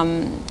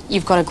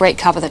 you've got a great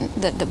cover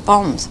that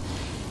bombs.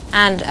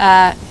 And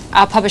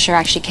our publisher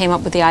actually came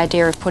up with the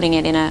idea of putting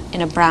it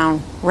in a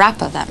brown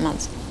wrapper that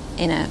month,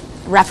 in a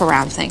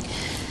wraparound thing.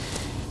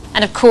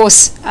 And of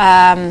course,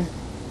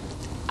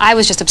 I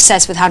was just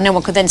obsessed with how no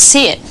one could then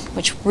see it,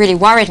 which really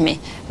worried me.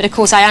 But of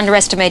course, I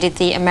underestimated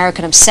the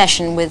American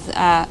obsession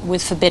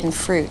with forbidden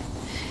fruit.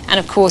 And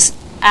of course,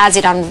 as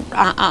it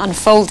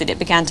unfolded, it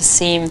began to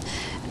seem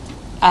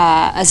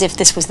as if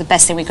this was the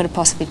best thing we could have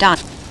possibly done.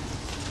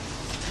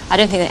 I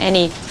don't think that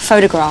any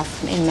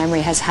photograph in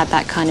memory has had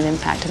that kind of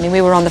impact. I mean,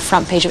 we were on the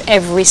front page of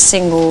every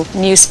single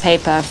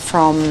newspaper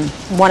from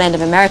one end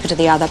of America to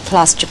the other,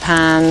 plus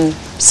Japan,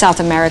 South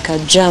America,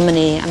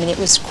 Germany. I mean, it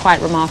was quite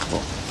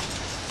remarkable.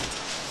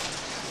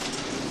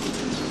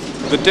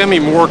 The Demi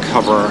Moore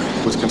cover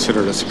was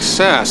considered a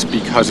success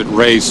because it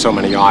raised so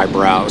many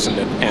eyebrows and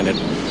it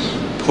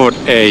put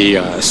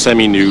a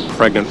semi-nude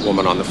pregnant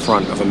woman on the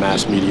front of a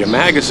mass media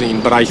magazine.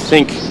 But I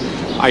think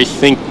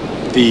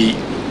the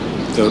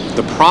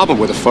problem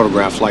with a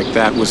photograph like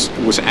that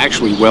was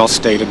actually well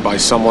stated by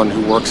someone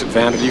who works at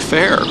Vanity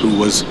Fair, who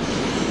was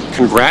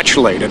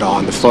congratulated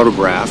on the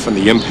photograph and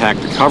the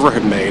impact the cover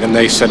had made, and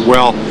they said,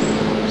 well,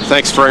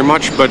 thanks very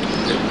much, but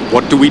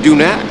what do we do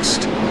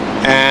next?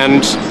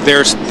 And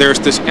there's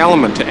this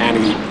element to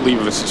Annie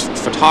Leibovitz's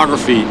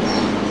photography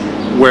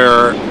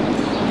where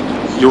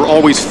you're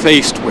always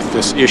faced with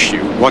this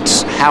issue.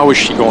 How is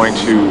she going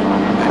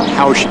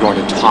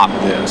to top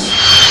this?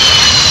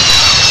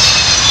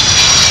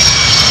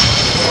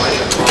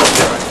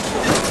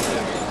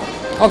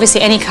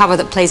 Obviously, any cover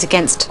that plays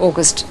against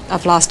August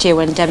of last year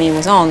when Demi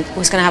was on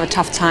was going to have a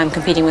tough time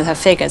competing with her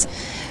figures.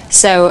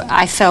 So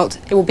I felt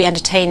it would be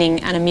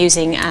entertaining and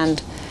amusing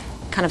and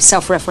kind of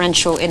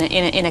self-referential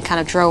in a kind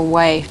of droll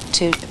way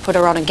to put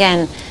her on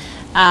again,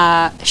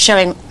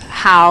 showing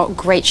how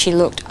great she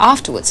looked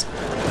afterwards.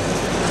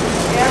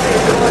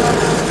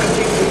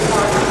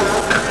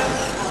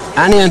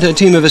 Annie and her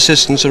team of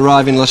assistants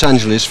arrive in Los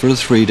Angeles for a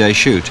 3-day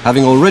shoot,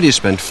 having already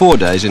spent 4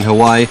 days in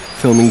Hawaii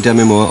filming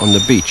Demi Moore on the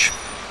beach.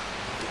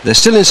 They're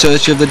still in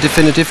search of the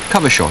definitive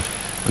cover shot,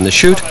 and the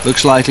shoot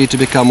looks likely to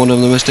become one of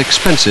the most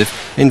expensive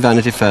in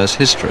Vanity Fair's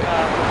history.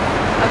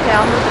 Okay,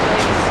 I'll move the ladies.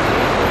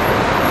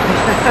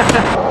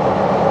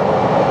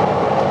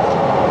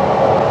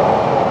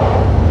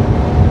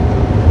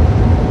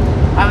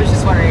 I was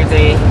just wondering if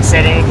they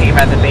said anything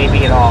about the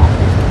baby at all.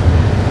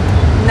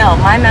 No,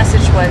 my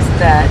message was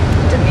that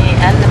Demi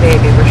and the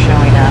baby were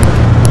showing up.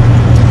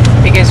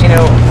 Because, you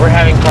know, we're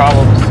having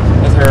problems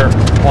with her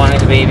wanting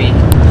the baby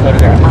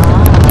photographed.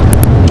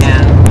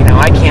 And, you know,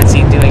 I can't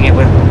see doing it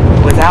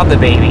without the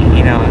baby,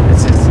 you know.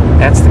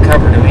 That's the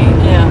cover to me.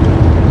 Yeah.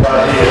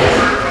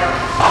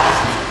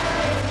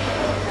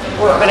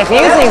 But if you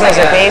think there's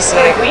a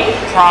basic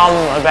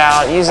problem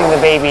about using the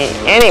baby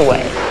anyway,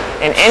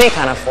 in any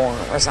kind of form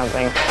or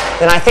something,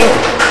 then I think,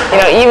 you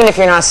know, even if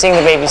you're not seeing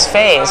the baby's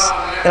face,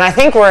 then I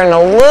think we're in a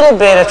little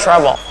bit of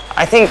trouble.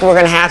 I think we're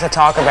going to have to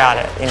talk about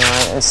it, you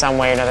know, in some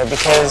way or another,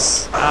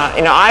 because,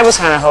 you know, I was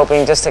kind of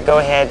hoping just to go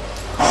ahead,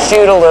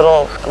 shoot a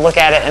little, look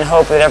at it, and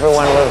hope that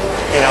everyone would,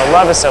 you know,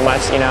 love it so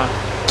much, you know.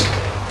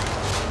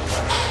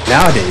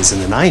 Nowadays, in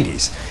the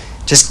 90s,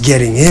 just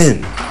getting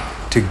in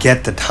to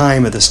get the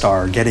time of the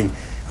star, getting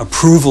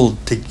approval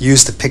to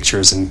use the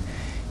pictures and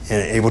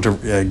able to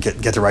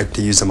get the right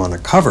to use them on the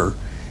cover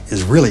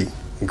is really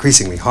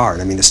increasingly hard.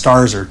 I mean, the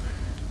stars are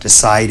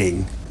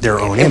deciding their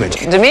own image.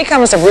 Demi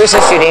comes to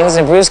Bruce's shootings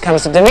and Bruce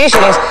comes to Demi's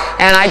shootings,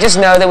 and I just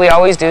know that we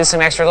always do some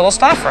extra little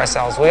stuff for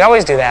ourselves. We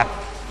always do that.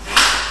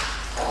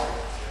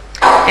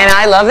 And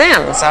I love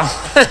them, so.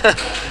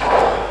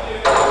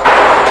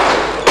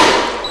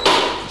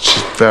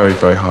 She's very,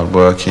 very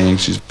hardworking.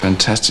 She's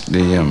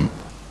fantastically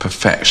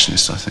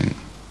perfectionist, I think.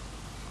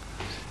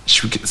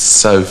 She would get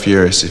so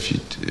furious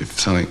if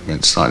something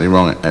went slightly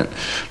wrong,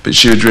 but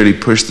she would really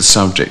push the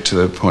subject to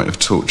the point of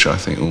torture, I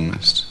think,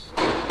 almost.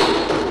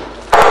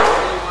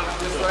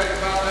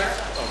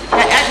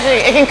 Actually,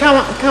 it can come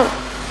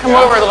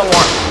over a little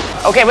more.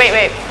 Okay,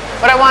 wait.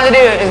 What I wanted to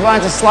do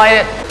is slide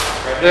it.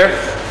 Right there?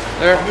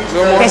 There,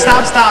 no more. Okay,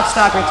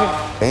 stop, Richard.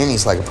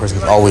 Annie's like a person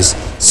who's always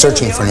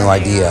searching for a new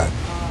idea.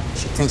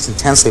 She thinks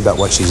intensely about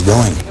what she's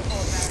doing,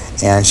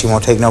 and she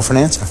won't take no for an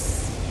answer.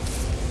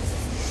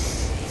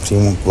 She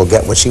will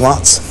get what she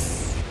wants.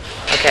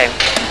 Okay.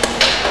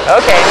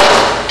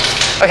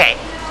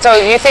 So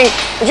you think,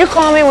 would you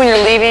call me when you're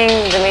leaving,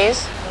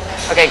 Denise?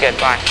 Okay, good,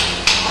 bye.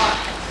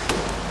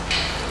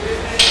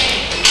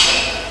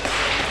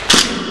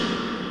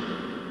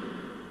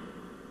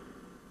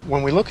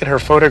 When we look at her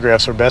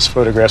photographs, her best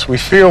photographs, we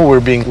feel we're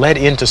being led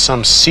into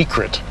some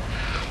secret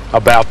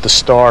about the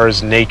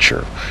star's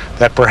nature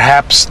that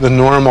perhaps the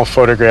normal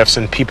photographs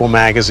in People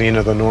magazine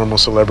or the normal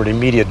celebrity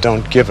media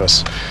don't give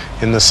us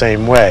in the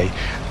same way.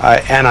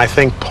 And I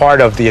think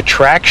part of the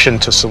attraction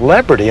to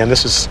celebrity, and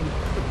this is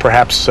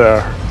perhaps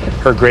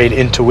her great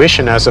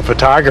intuition as a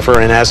photographer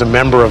and as a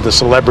member of the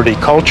celebrity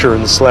culture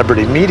and the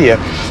celebrity media,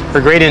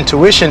 her great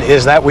intuition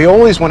is that we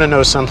always want to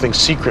know something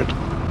secret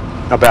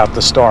about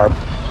the star.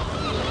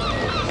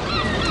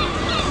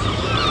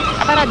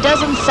 About a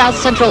dozen South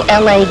Central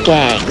LA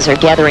gangs are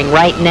gathering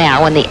right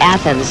now in the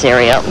Athens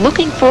area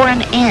looking for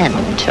an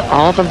end to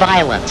all the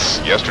violence.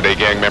 Yesterday,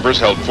 gang members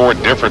held 4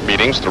 different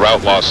meetings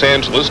throughout Los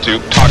Angeles to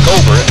talk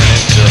over an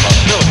end to their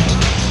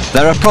hostilities.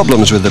 There are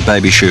problems with the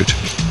baby shoot.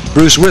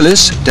 Bruce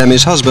Willis,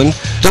 Demi's husband,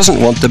 doesn't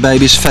want the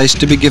baby's face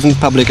to be given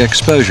public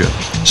exposure,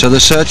 so the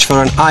search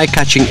for an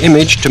eye-catching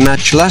image to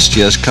match last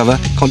year's cover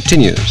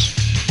continues.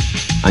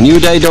 A new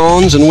day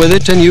dawns, and with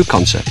it a new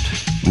concept.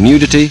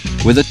 Nudity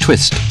with a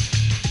twist.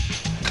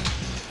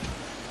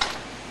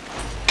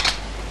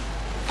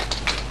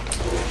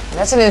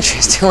 That's an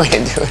interesting way to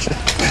do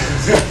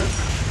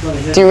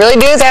it. Do you really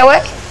do it that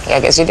way? Yeah, I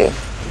guess you do.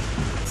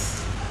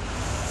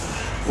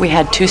 We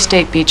had 2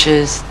 state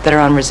beaches that are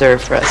on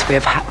reserve for us. We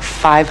have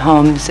 5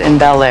 homes in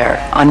Bel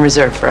Air on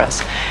reserve for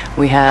us.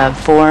 We have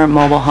 4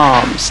 mobile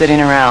homes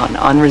sitting around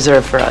on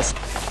reserve for us.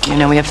 You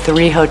know, we have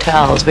 3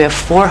 hotels. We have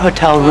 4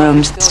 hotel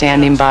rooms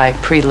standing by,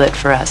 pre-lit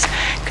for us,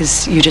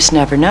 because you just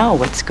never know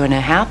what's going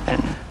to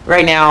happen.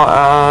 Right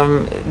now,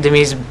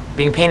 Demi's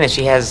being painted.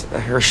 She has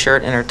her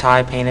shirt and her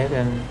tie painted,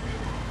 and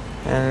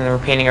we're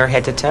painting her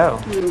head to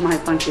toe. My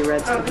funky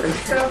red slippers.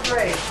 So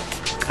great.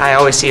 I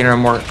always see in her a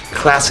more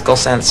classical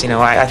sense. You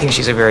know, I think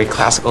she's a very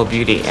classical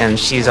beauty, and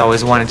she's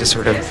always wanted to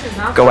sort of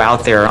go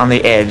out there on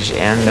the edge,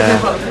 and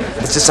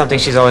it's just something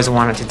she's always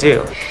wanted to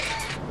do.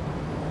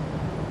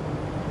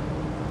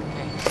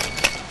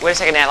 Wait a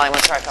second, Natalie, I'm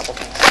going to try a couple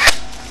things.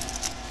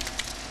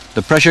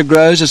 The pressure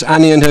grows as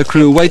Annie and her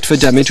crew wait for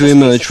Demi to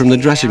emerge from the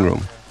dressing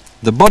room.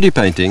 The body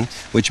painting,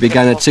 which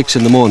began at 6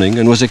 in the morning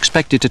and was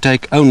expected to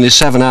take only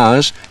 7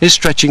 hours, is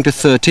stretching to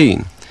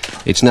 13.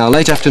 It's now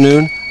late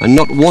afternoon, and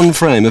not one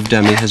frame of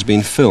Demi has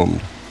been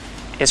filmed.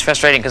 It's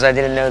frustrating because I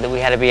didn't know that we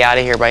had to be out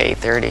of here by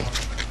 8:30.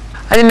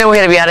 I didn't know we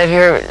had to be out of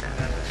here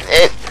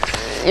at,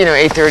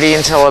 8:30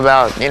 until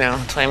about,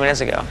 20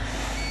 minutes ago.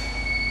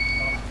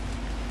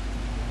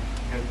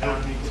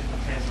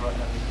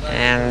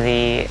 And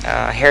the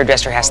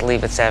hairdresser has to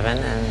leave at 7,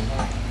 and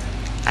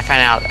I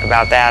found out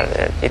about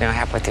that,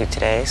 halfway through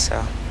today.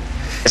 So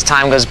as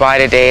time goes by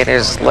today,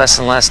 there's less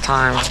and less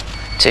time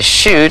to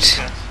shoot.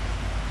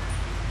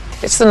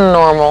 It's the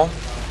normal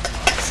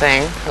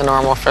thing, the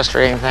normal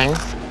frustrating thing.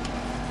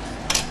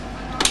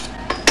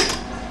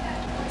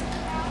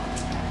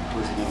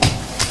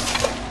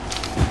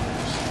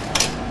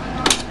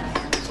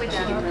 We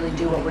can't really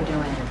do what we're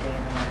doing.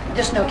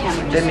 Just no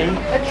cameras. Demi,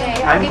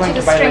 okay, I'm going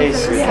to buy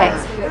lace. Okay.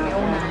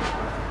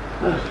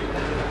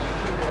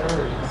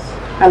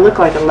 I look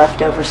like a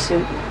leftover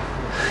suit.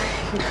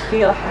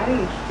 How do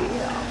you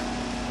feel?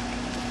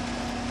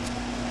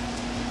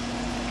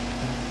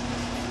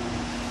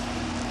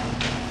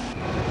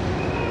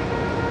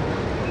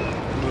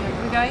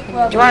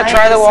 Well, do you want to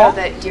try the wall? So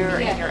that you're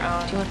in your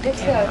own. Do you want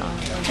this?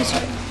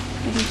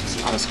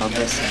 I'll just hold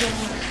this.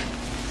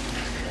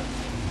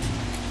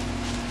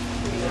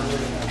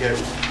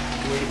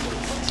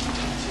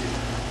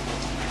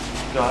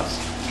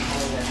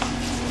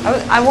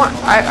 I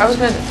was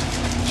going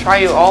to try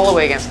you all the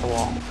way against the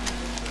wall.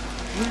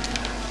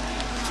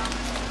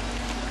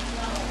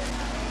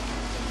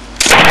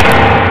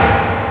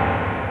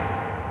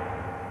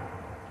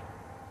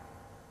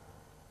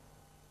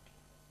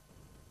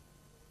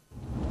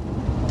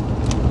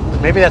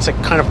 Maybe that's a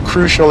kind of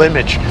crucial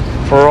image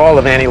for all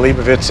of Annie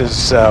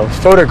Leibovitz's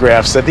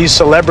photographs, that these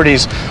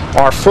celebrities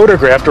are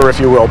photographed, or if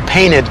you will,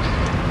 painted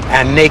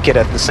and naked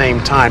at the same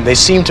time. They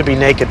seem to be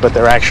naked, but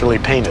they're actually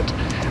painted.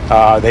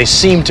 They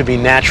seem to be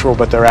natural,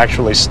 but they're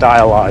actually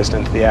stylized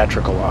and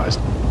theatricalized.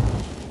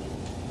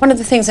 One of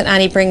the things that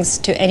Annie brings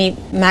to any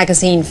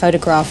magazine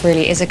photograph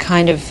really is a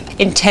kind of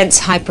intense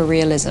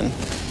hyperrealism.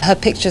 Her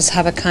pictures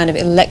have a kind of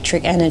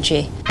electric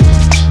energy.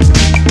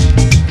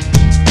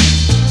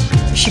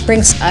 She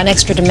brings an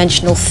extra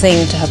dimensional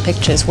thing to her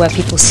pictures where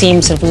people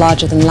seem sort of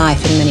larger than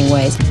life in many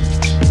ways.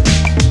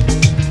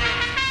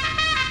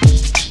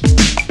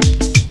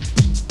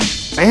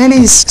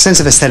 Annie's sense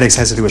of aesthetics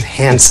has to do with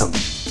handsome.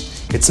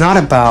 It's not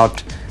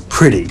about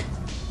pretty.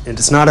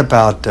 It's not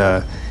about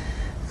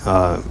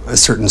a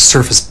certain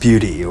surface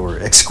beauty or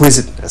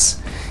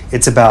exquisiteness.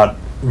 It's about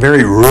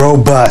very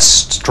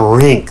robust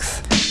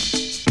strength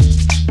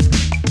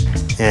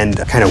and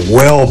kind of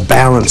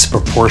well-balanced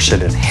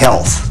proportion and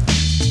health,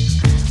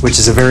 which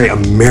is a very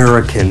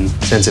American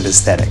sense of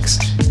aesthetics.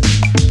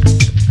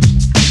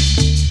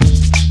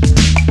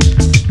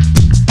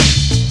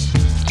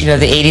 You know,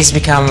 the 80s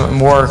become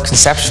more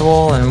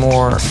conceptual and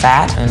more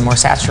fat and more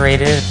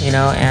saturated, you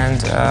know,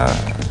 and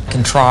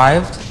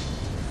contrived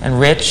and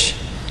rich,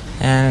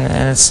 and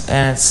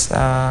it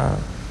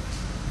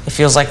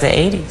feels like the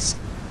 80s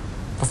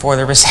before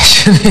the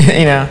recession,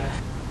 you know.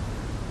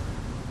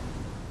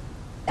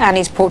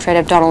 Annie's portrait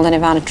of Donald and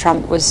Ivana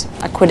Trump was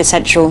a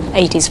quintessential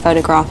 80s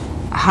photograph,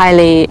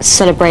 highly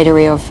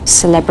celebratory of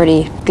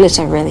celebrity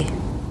glitter, really.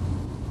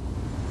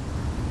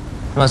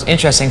 The most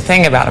interesting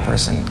thing about a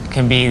person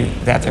can be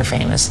that they're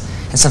famous,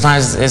 and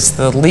sometimes it's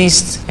the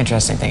least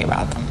interesting thing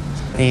about them.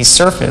 The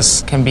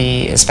surface can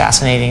be as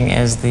fascinating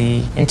as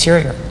the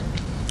interior,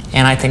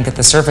 and I think that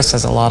the surface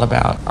says a lot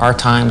about our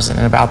times and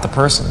about the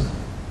person.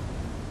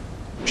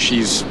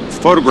 She's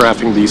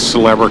photographing these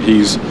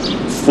celebrities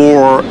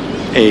for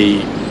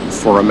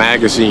a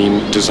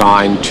magazine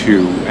designed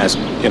to, as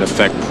in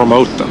effect,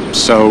 promote them.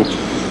 So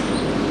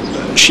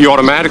she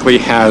automatically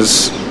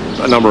has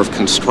a number of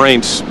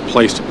constraints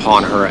placed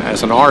upon her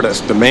as an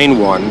artist, the main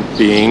one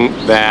being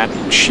that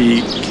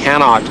she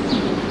cannot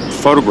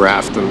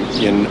photograph them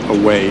in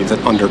a way that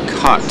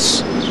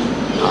undercuts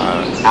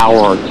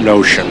our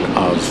notion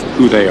of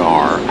who they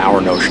are,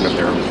 our notion of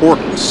their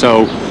importance.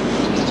 So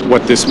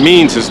what this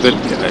means is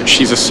that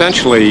she's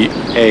essentially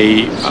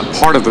a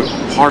part of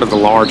the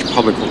large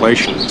public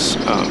relations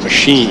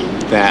machine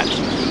that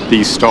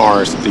these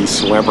stars, these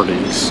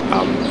celebrities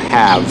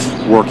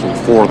have working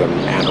for them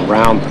and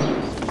around them.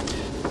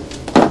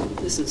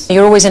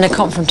 You're always in a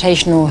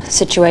confrontational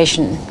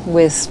situation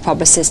with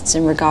publicists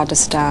in regard to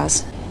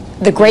stars.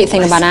 The great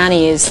thing about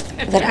Annie is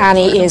that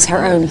Annie is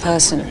her own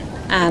person,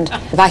 and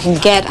if I can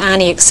get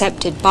Annie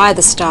accepted by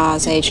the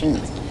star's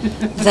agent,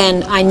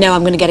 then I know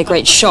I'm going to get a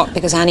great shot,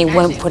 because Annie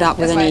won't put up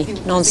with any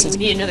nonsense.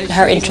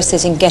 Her interest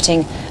is in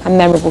getting a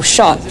memorable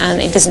shot,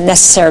 and it isn't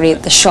necessarily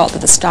the shot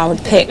that the star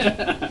would pick.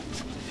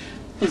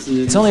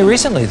 It's only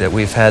recently that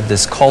we've had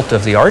this cult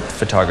of the art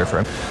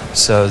photographer,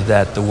 so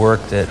that the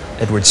work that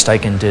Edward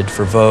Steichen did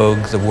for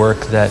Vogue, the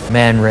work that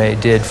Man Ray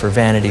did for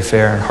Vanity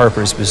Fair and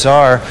Harper's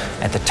Bazaar,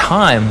 at the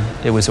time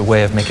it was a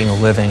way of making a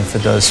living for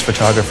those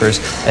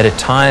photographers. At a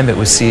time it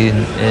was seen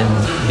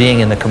in being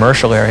in the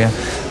commercial area.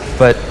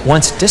 But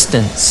once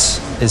distance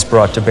is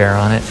brought to bear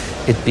on it,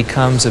 it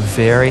becomes a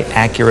very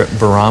accurate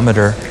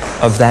barometer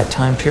of that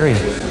time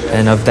period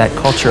and of that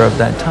culture of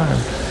that time.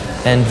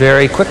 And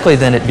very quickly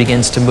then it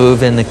begins to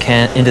move in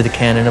into the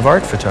canon of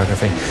art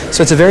photography.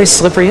 So it's a very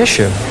slippery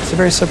issue. It's a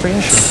very slippery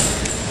issue.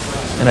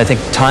 And I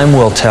think time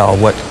will tell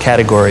what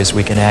categories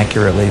we can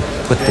accurately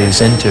put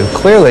these into.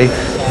 Clearly,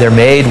 they're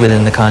made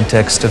within the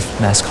context of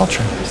mass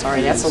culture.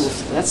 Sorry,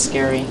 that's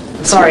scary.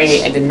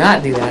 Sorry, I did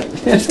not do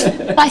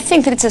that. I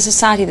think that it's a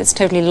society that's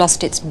totally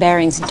lost its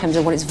bearings in terms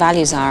of what its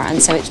values are,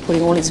 and so it's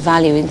putting all its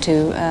value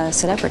into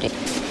celebrity.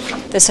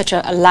 There's such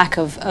a lack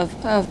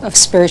of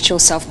spiritual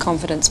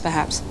self-confidence,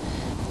 perhaps,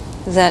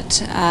 that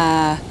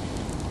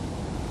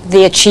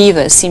the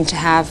achievers seem to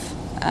have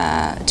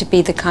to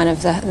be the kind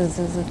of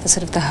the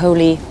sort of the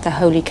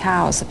holy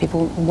cows that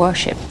people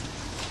worship.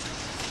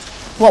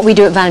 What we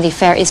do at Vanity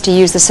Fair is to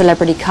use the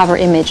celebrity cover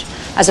image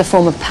as a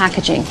form of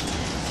packaging,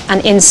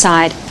 and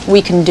inside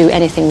we can do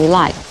anything we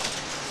like.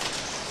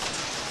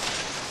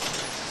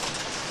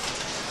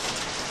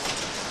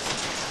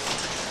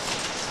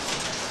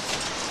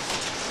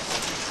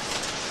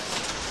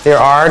 There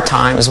are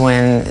times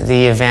when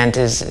the event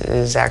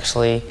is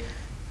actually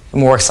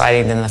more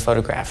exciting than the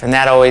photograph, and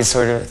that always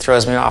sort of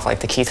throws me off, like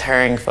the Keith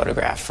Haring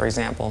photograph, for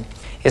example.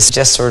 It's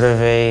just sort of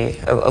a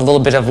little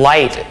bit of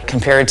light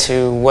compared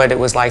to what it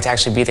was like to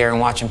actually be there and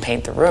watch him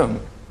paint the room.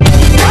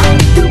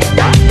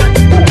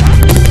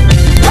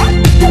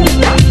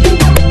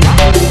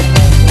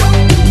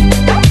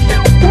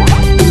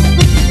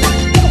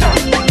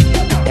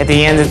 At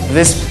the end of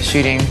this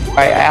shooting,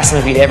 I asked him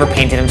if he'd ever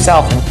painted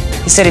himself, and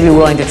he said he'd be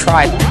willing to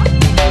try.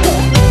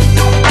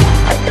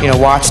 You know,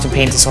 watched him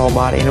paint his whole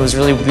body, and it was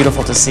really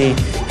beautiful to see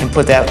him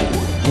put that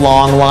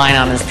long line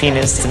on his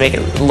penis to make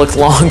it look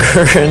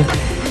longer.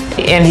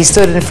 And he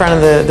stood in front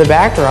of the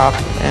backdrop,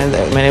 and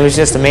I mean, it was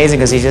just amazing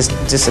because he just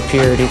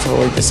disappeared. He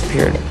totally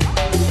disappeared.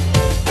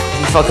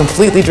 He felt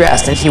completely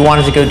dressed, and he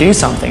wanted to go do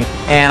something.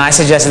 And I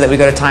suggested that we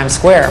go to Times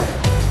Square.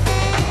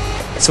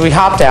 So we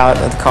hopped out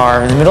of the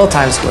car in the middle of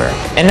Times Square,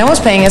 and no one's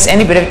paying us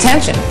any bit of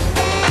attention.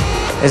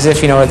 As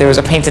if, you know, there was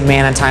a painted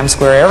man in Times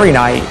Square every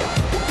night.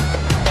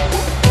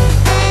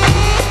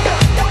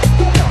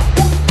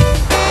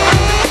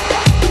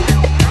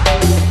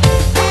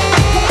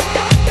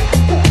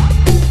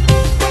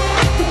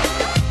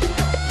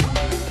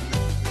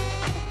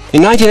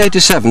 In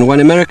 1987,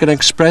 when American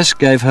Express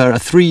gave her a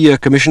 3-year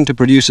commission to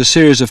produce a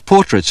series of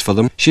portraits for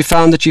them, she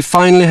found that she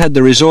finally had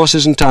the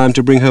resources and time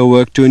to bring her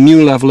work to a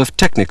new level of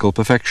technical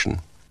perfection.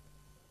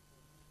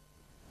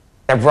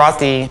 I brought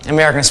the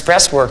American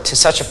Express work to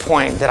such a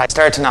point that I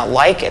started to not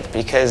like it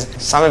because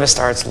some of it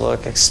starts to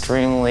look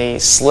extremely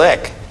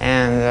slick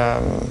and,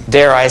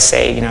 dare I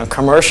say,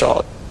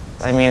 commercial.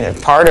 I mean,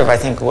 part of, I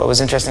think, what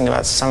was interesting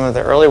about some of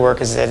the early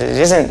work is that it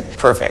isn't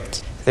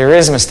perfect. There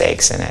is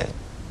mistakes in it.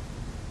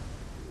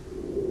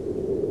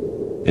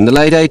 In the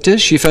late 80s,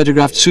 she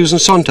photographed Susan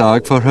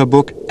Sontag for her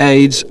book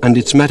AIDS and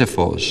Its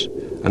Metaphors,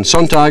 and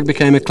Sontag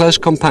became a close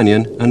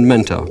companion and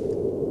mentor.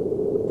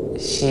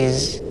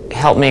 She's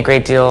helped me a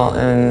great deal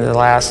in the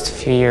last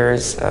few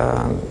years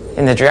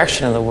in the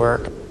direction of the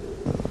work.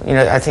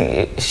 I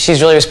think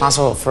she's really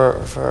responsible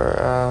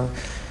for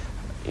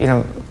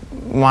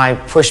my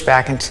push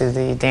back into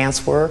the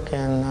dance work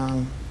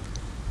and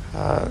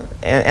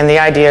the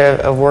idea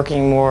of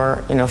working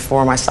more,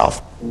 for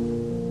myself.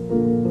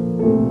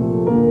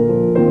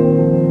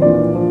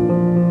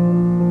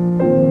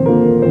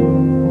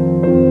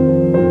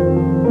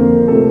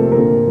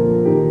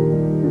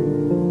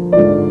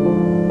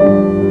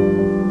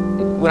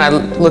 When I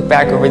look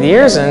back over the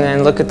years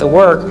and look at the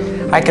work,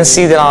 I can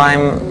see that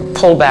I'm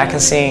pulled back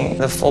and seeing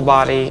the full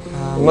body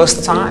most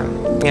of the time.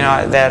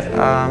 That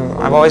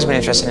I've always been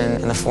interested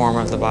in the form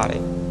of the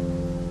body.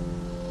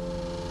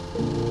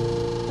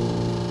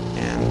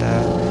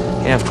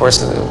 And, of course,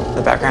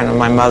 the background of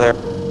my mother,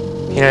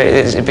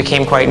 it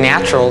became quite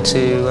natural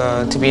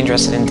to be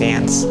interested in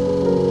dance.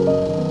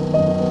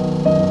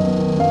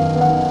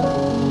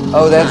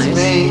 Oh, that's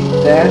me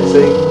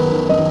dancing.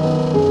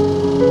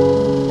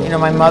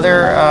 My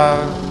mother,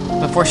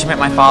 before she met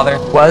my father,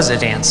 was a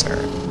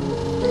dancer.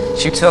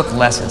 She took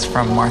lessons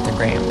from Martha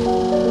Graham.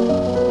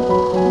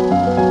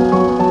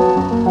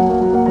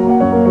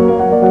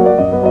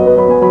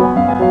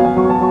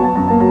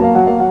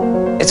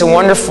 It's a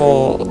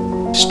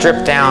wonderful,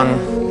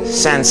 stripped-down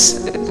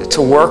sense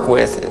to work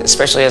with,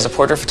 especially as a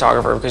portrait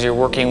photographer, because you're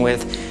working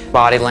with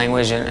body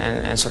language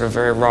and sort of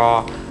very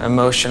raw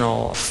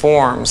emotional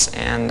forms,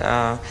 and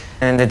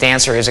the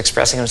dancer is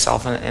expressing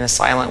himself in a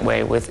silent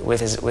way with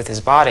his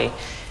body,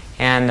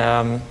 and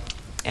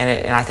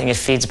I think it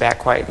feeds back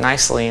quite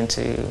nicely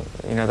into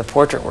the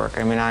portrait work.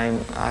 I mean,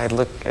 I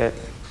look at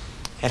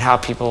how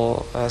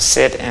people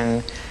sit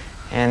and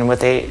what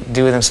they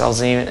do with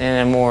themselves in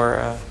a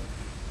more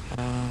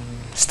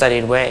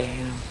studied way.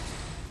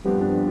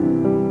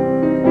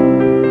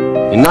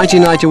 In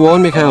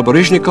 1991, Mikhail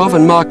Baryshnikov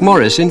and Mark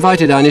Morris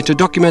invited Annie to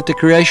document the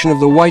creation of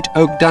the White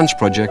Oak Dance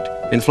Project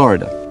in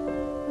Florida.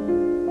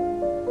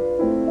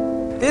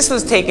 This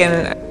was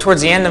taken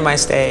towards the end of my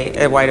stay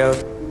at White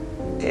Oak.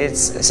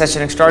 It's such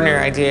an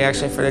extraordinary idea,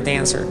 actually, for the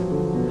dancer.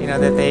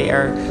 That they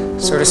are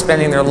sort of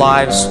spending their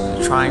lives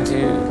trying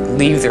to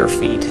leave their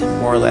feet,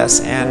 more or less.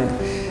 And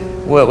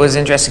what was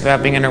interesting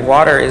about being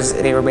underwater is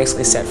they were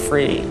basically set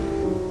free.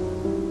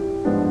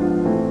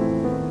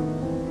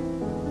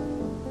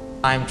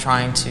 I'm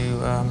trying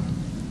to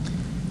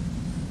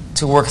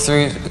work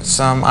through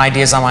some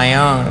ideas on my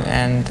own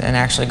and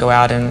actually go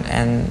out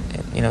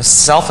and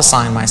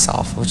self-assign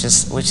myself, which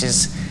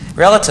is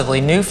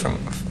relatively new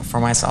for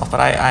myself. But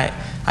I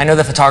know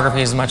that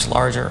photography is much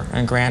larger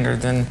and grander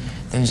than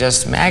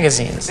just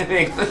magazines.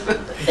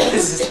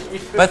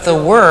 But the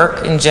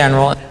work in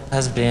general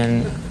has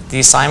been the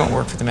assignment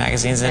work for the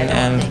magazines,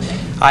 and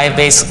I have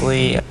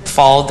basically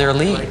followed their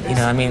lead.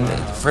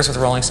 First with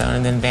Rolling Stone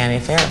and then Vanity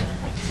Fair.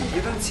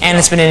 And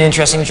it's been an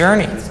interesting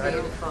journey.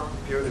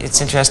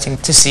 It's interesting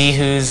to see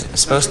who's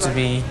supposed to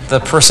be the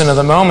person of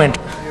the moment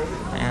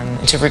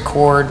and to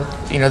record,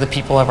 the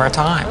people of our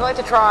time. What I'd like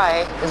to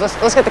try is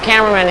let's get the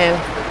cameraman in.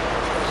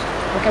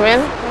 Come in.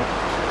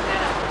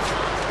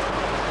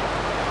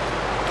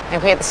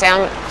 And we get the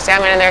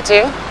soundman in there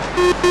too.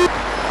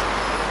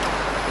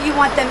 You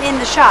want them in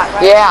the shot,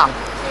 right? Yeah.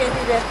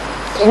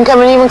 You can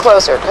come in even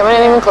closer. Come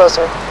in even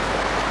closer.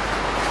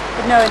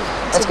 But no,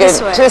 that's good.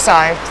 This way. To the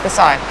side. To the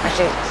side.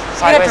 Actually,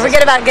 you have to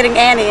forget about getting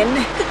Annie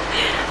in.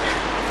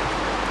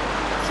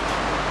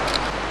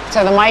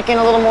 So the mic in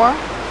a little more.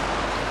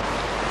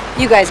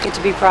 You guys get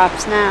to be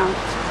props now.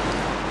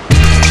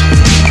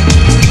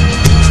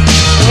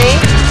 Me?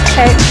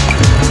 Okay.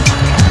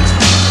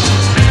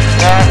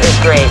 That is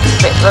great.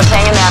 Let's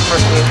hang in that for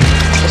a few.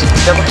 Just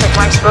double check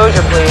my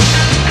exposure, please.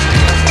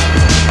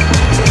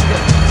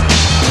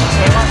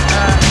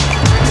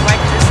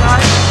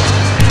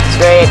 It's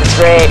great, it's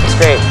great, it's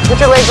great.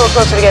 Put your legs a little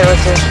closer together, let's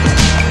see.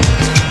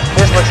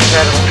 This looks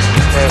incredible.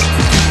 Great.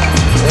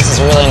 This is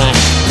really nice.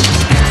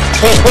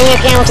 Bring the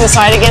camera to the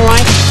side again,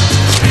 Mike.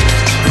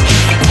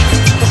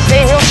 Just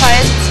stay real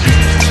tight.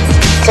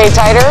 Stay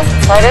tighter,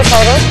 tighter,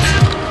 tighter.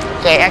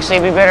 Okay, actually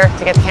it'd be better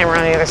to get the camera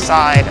on the other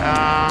side.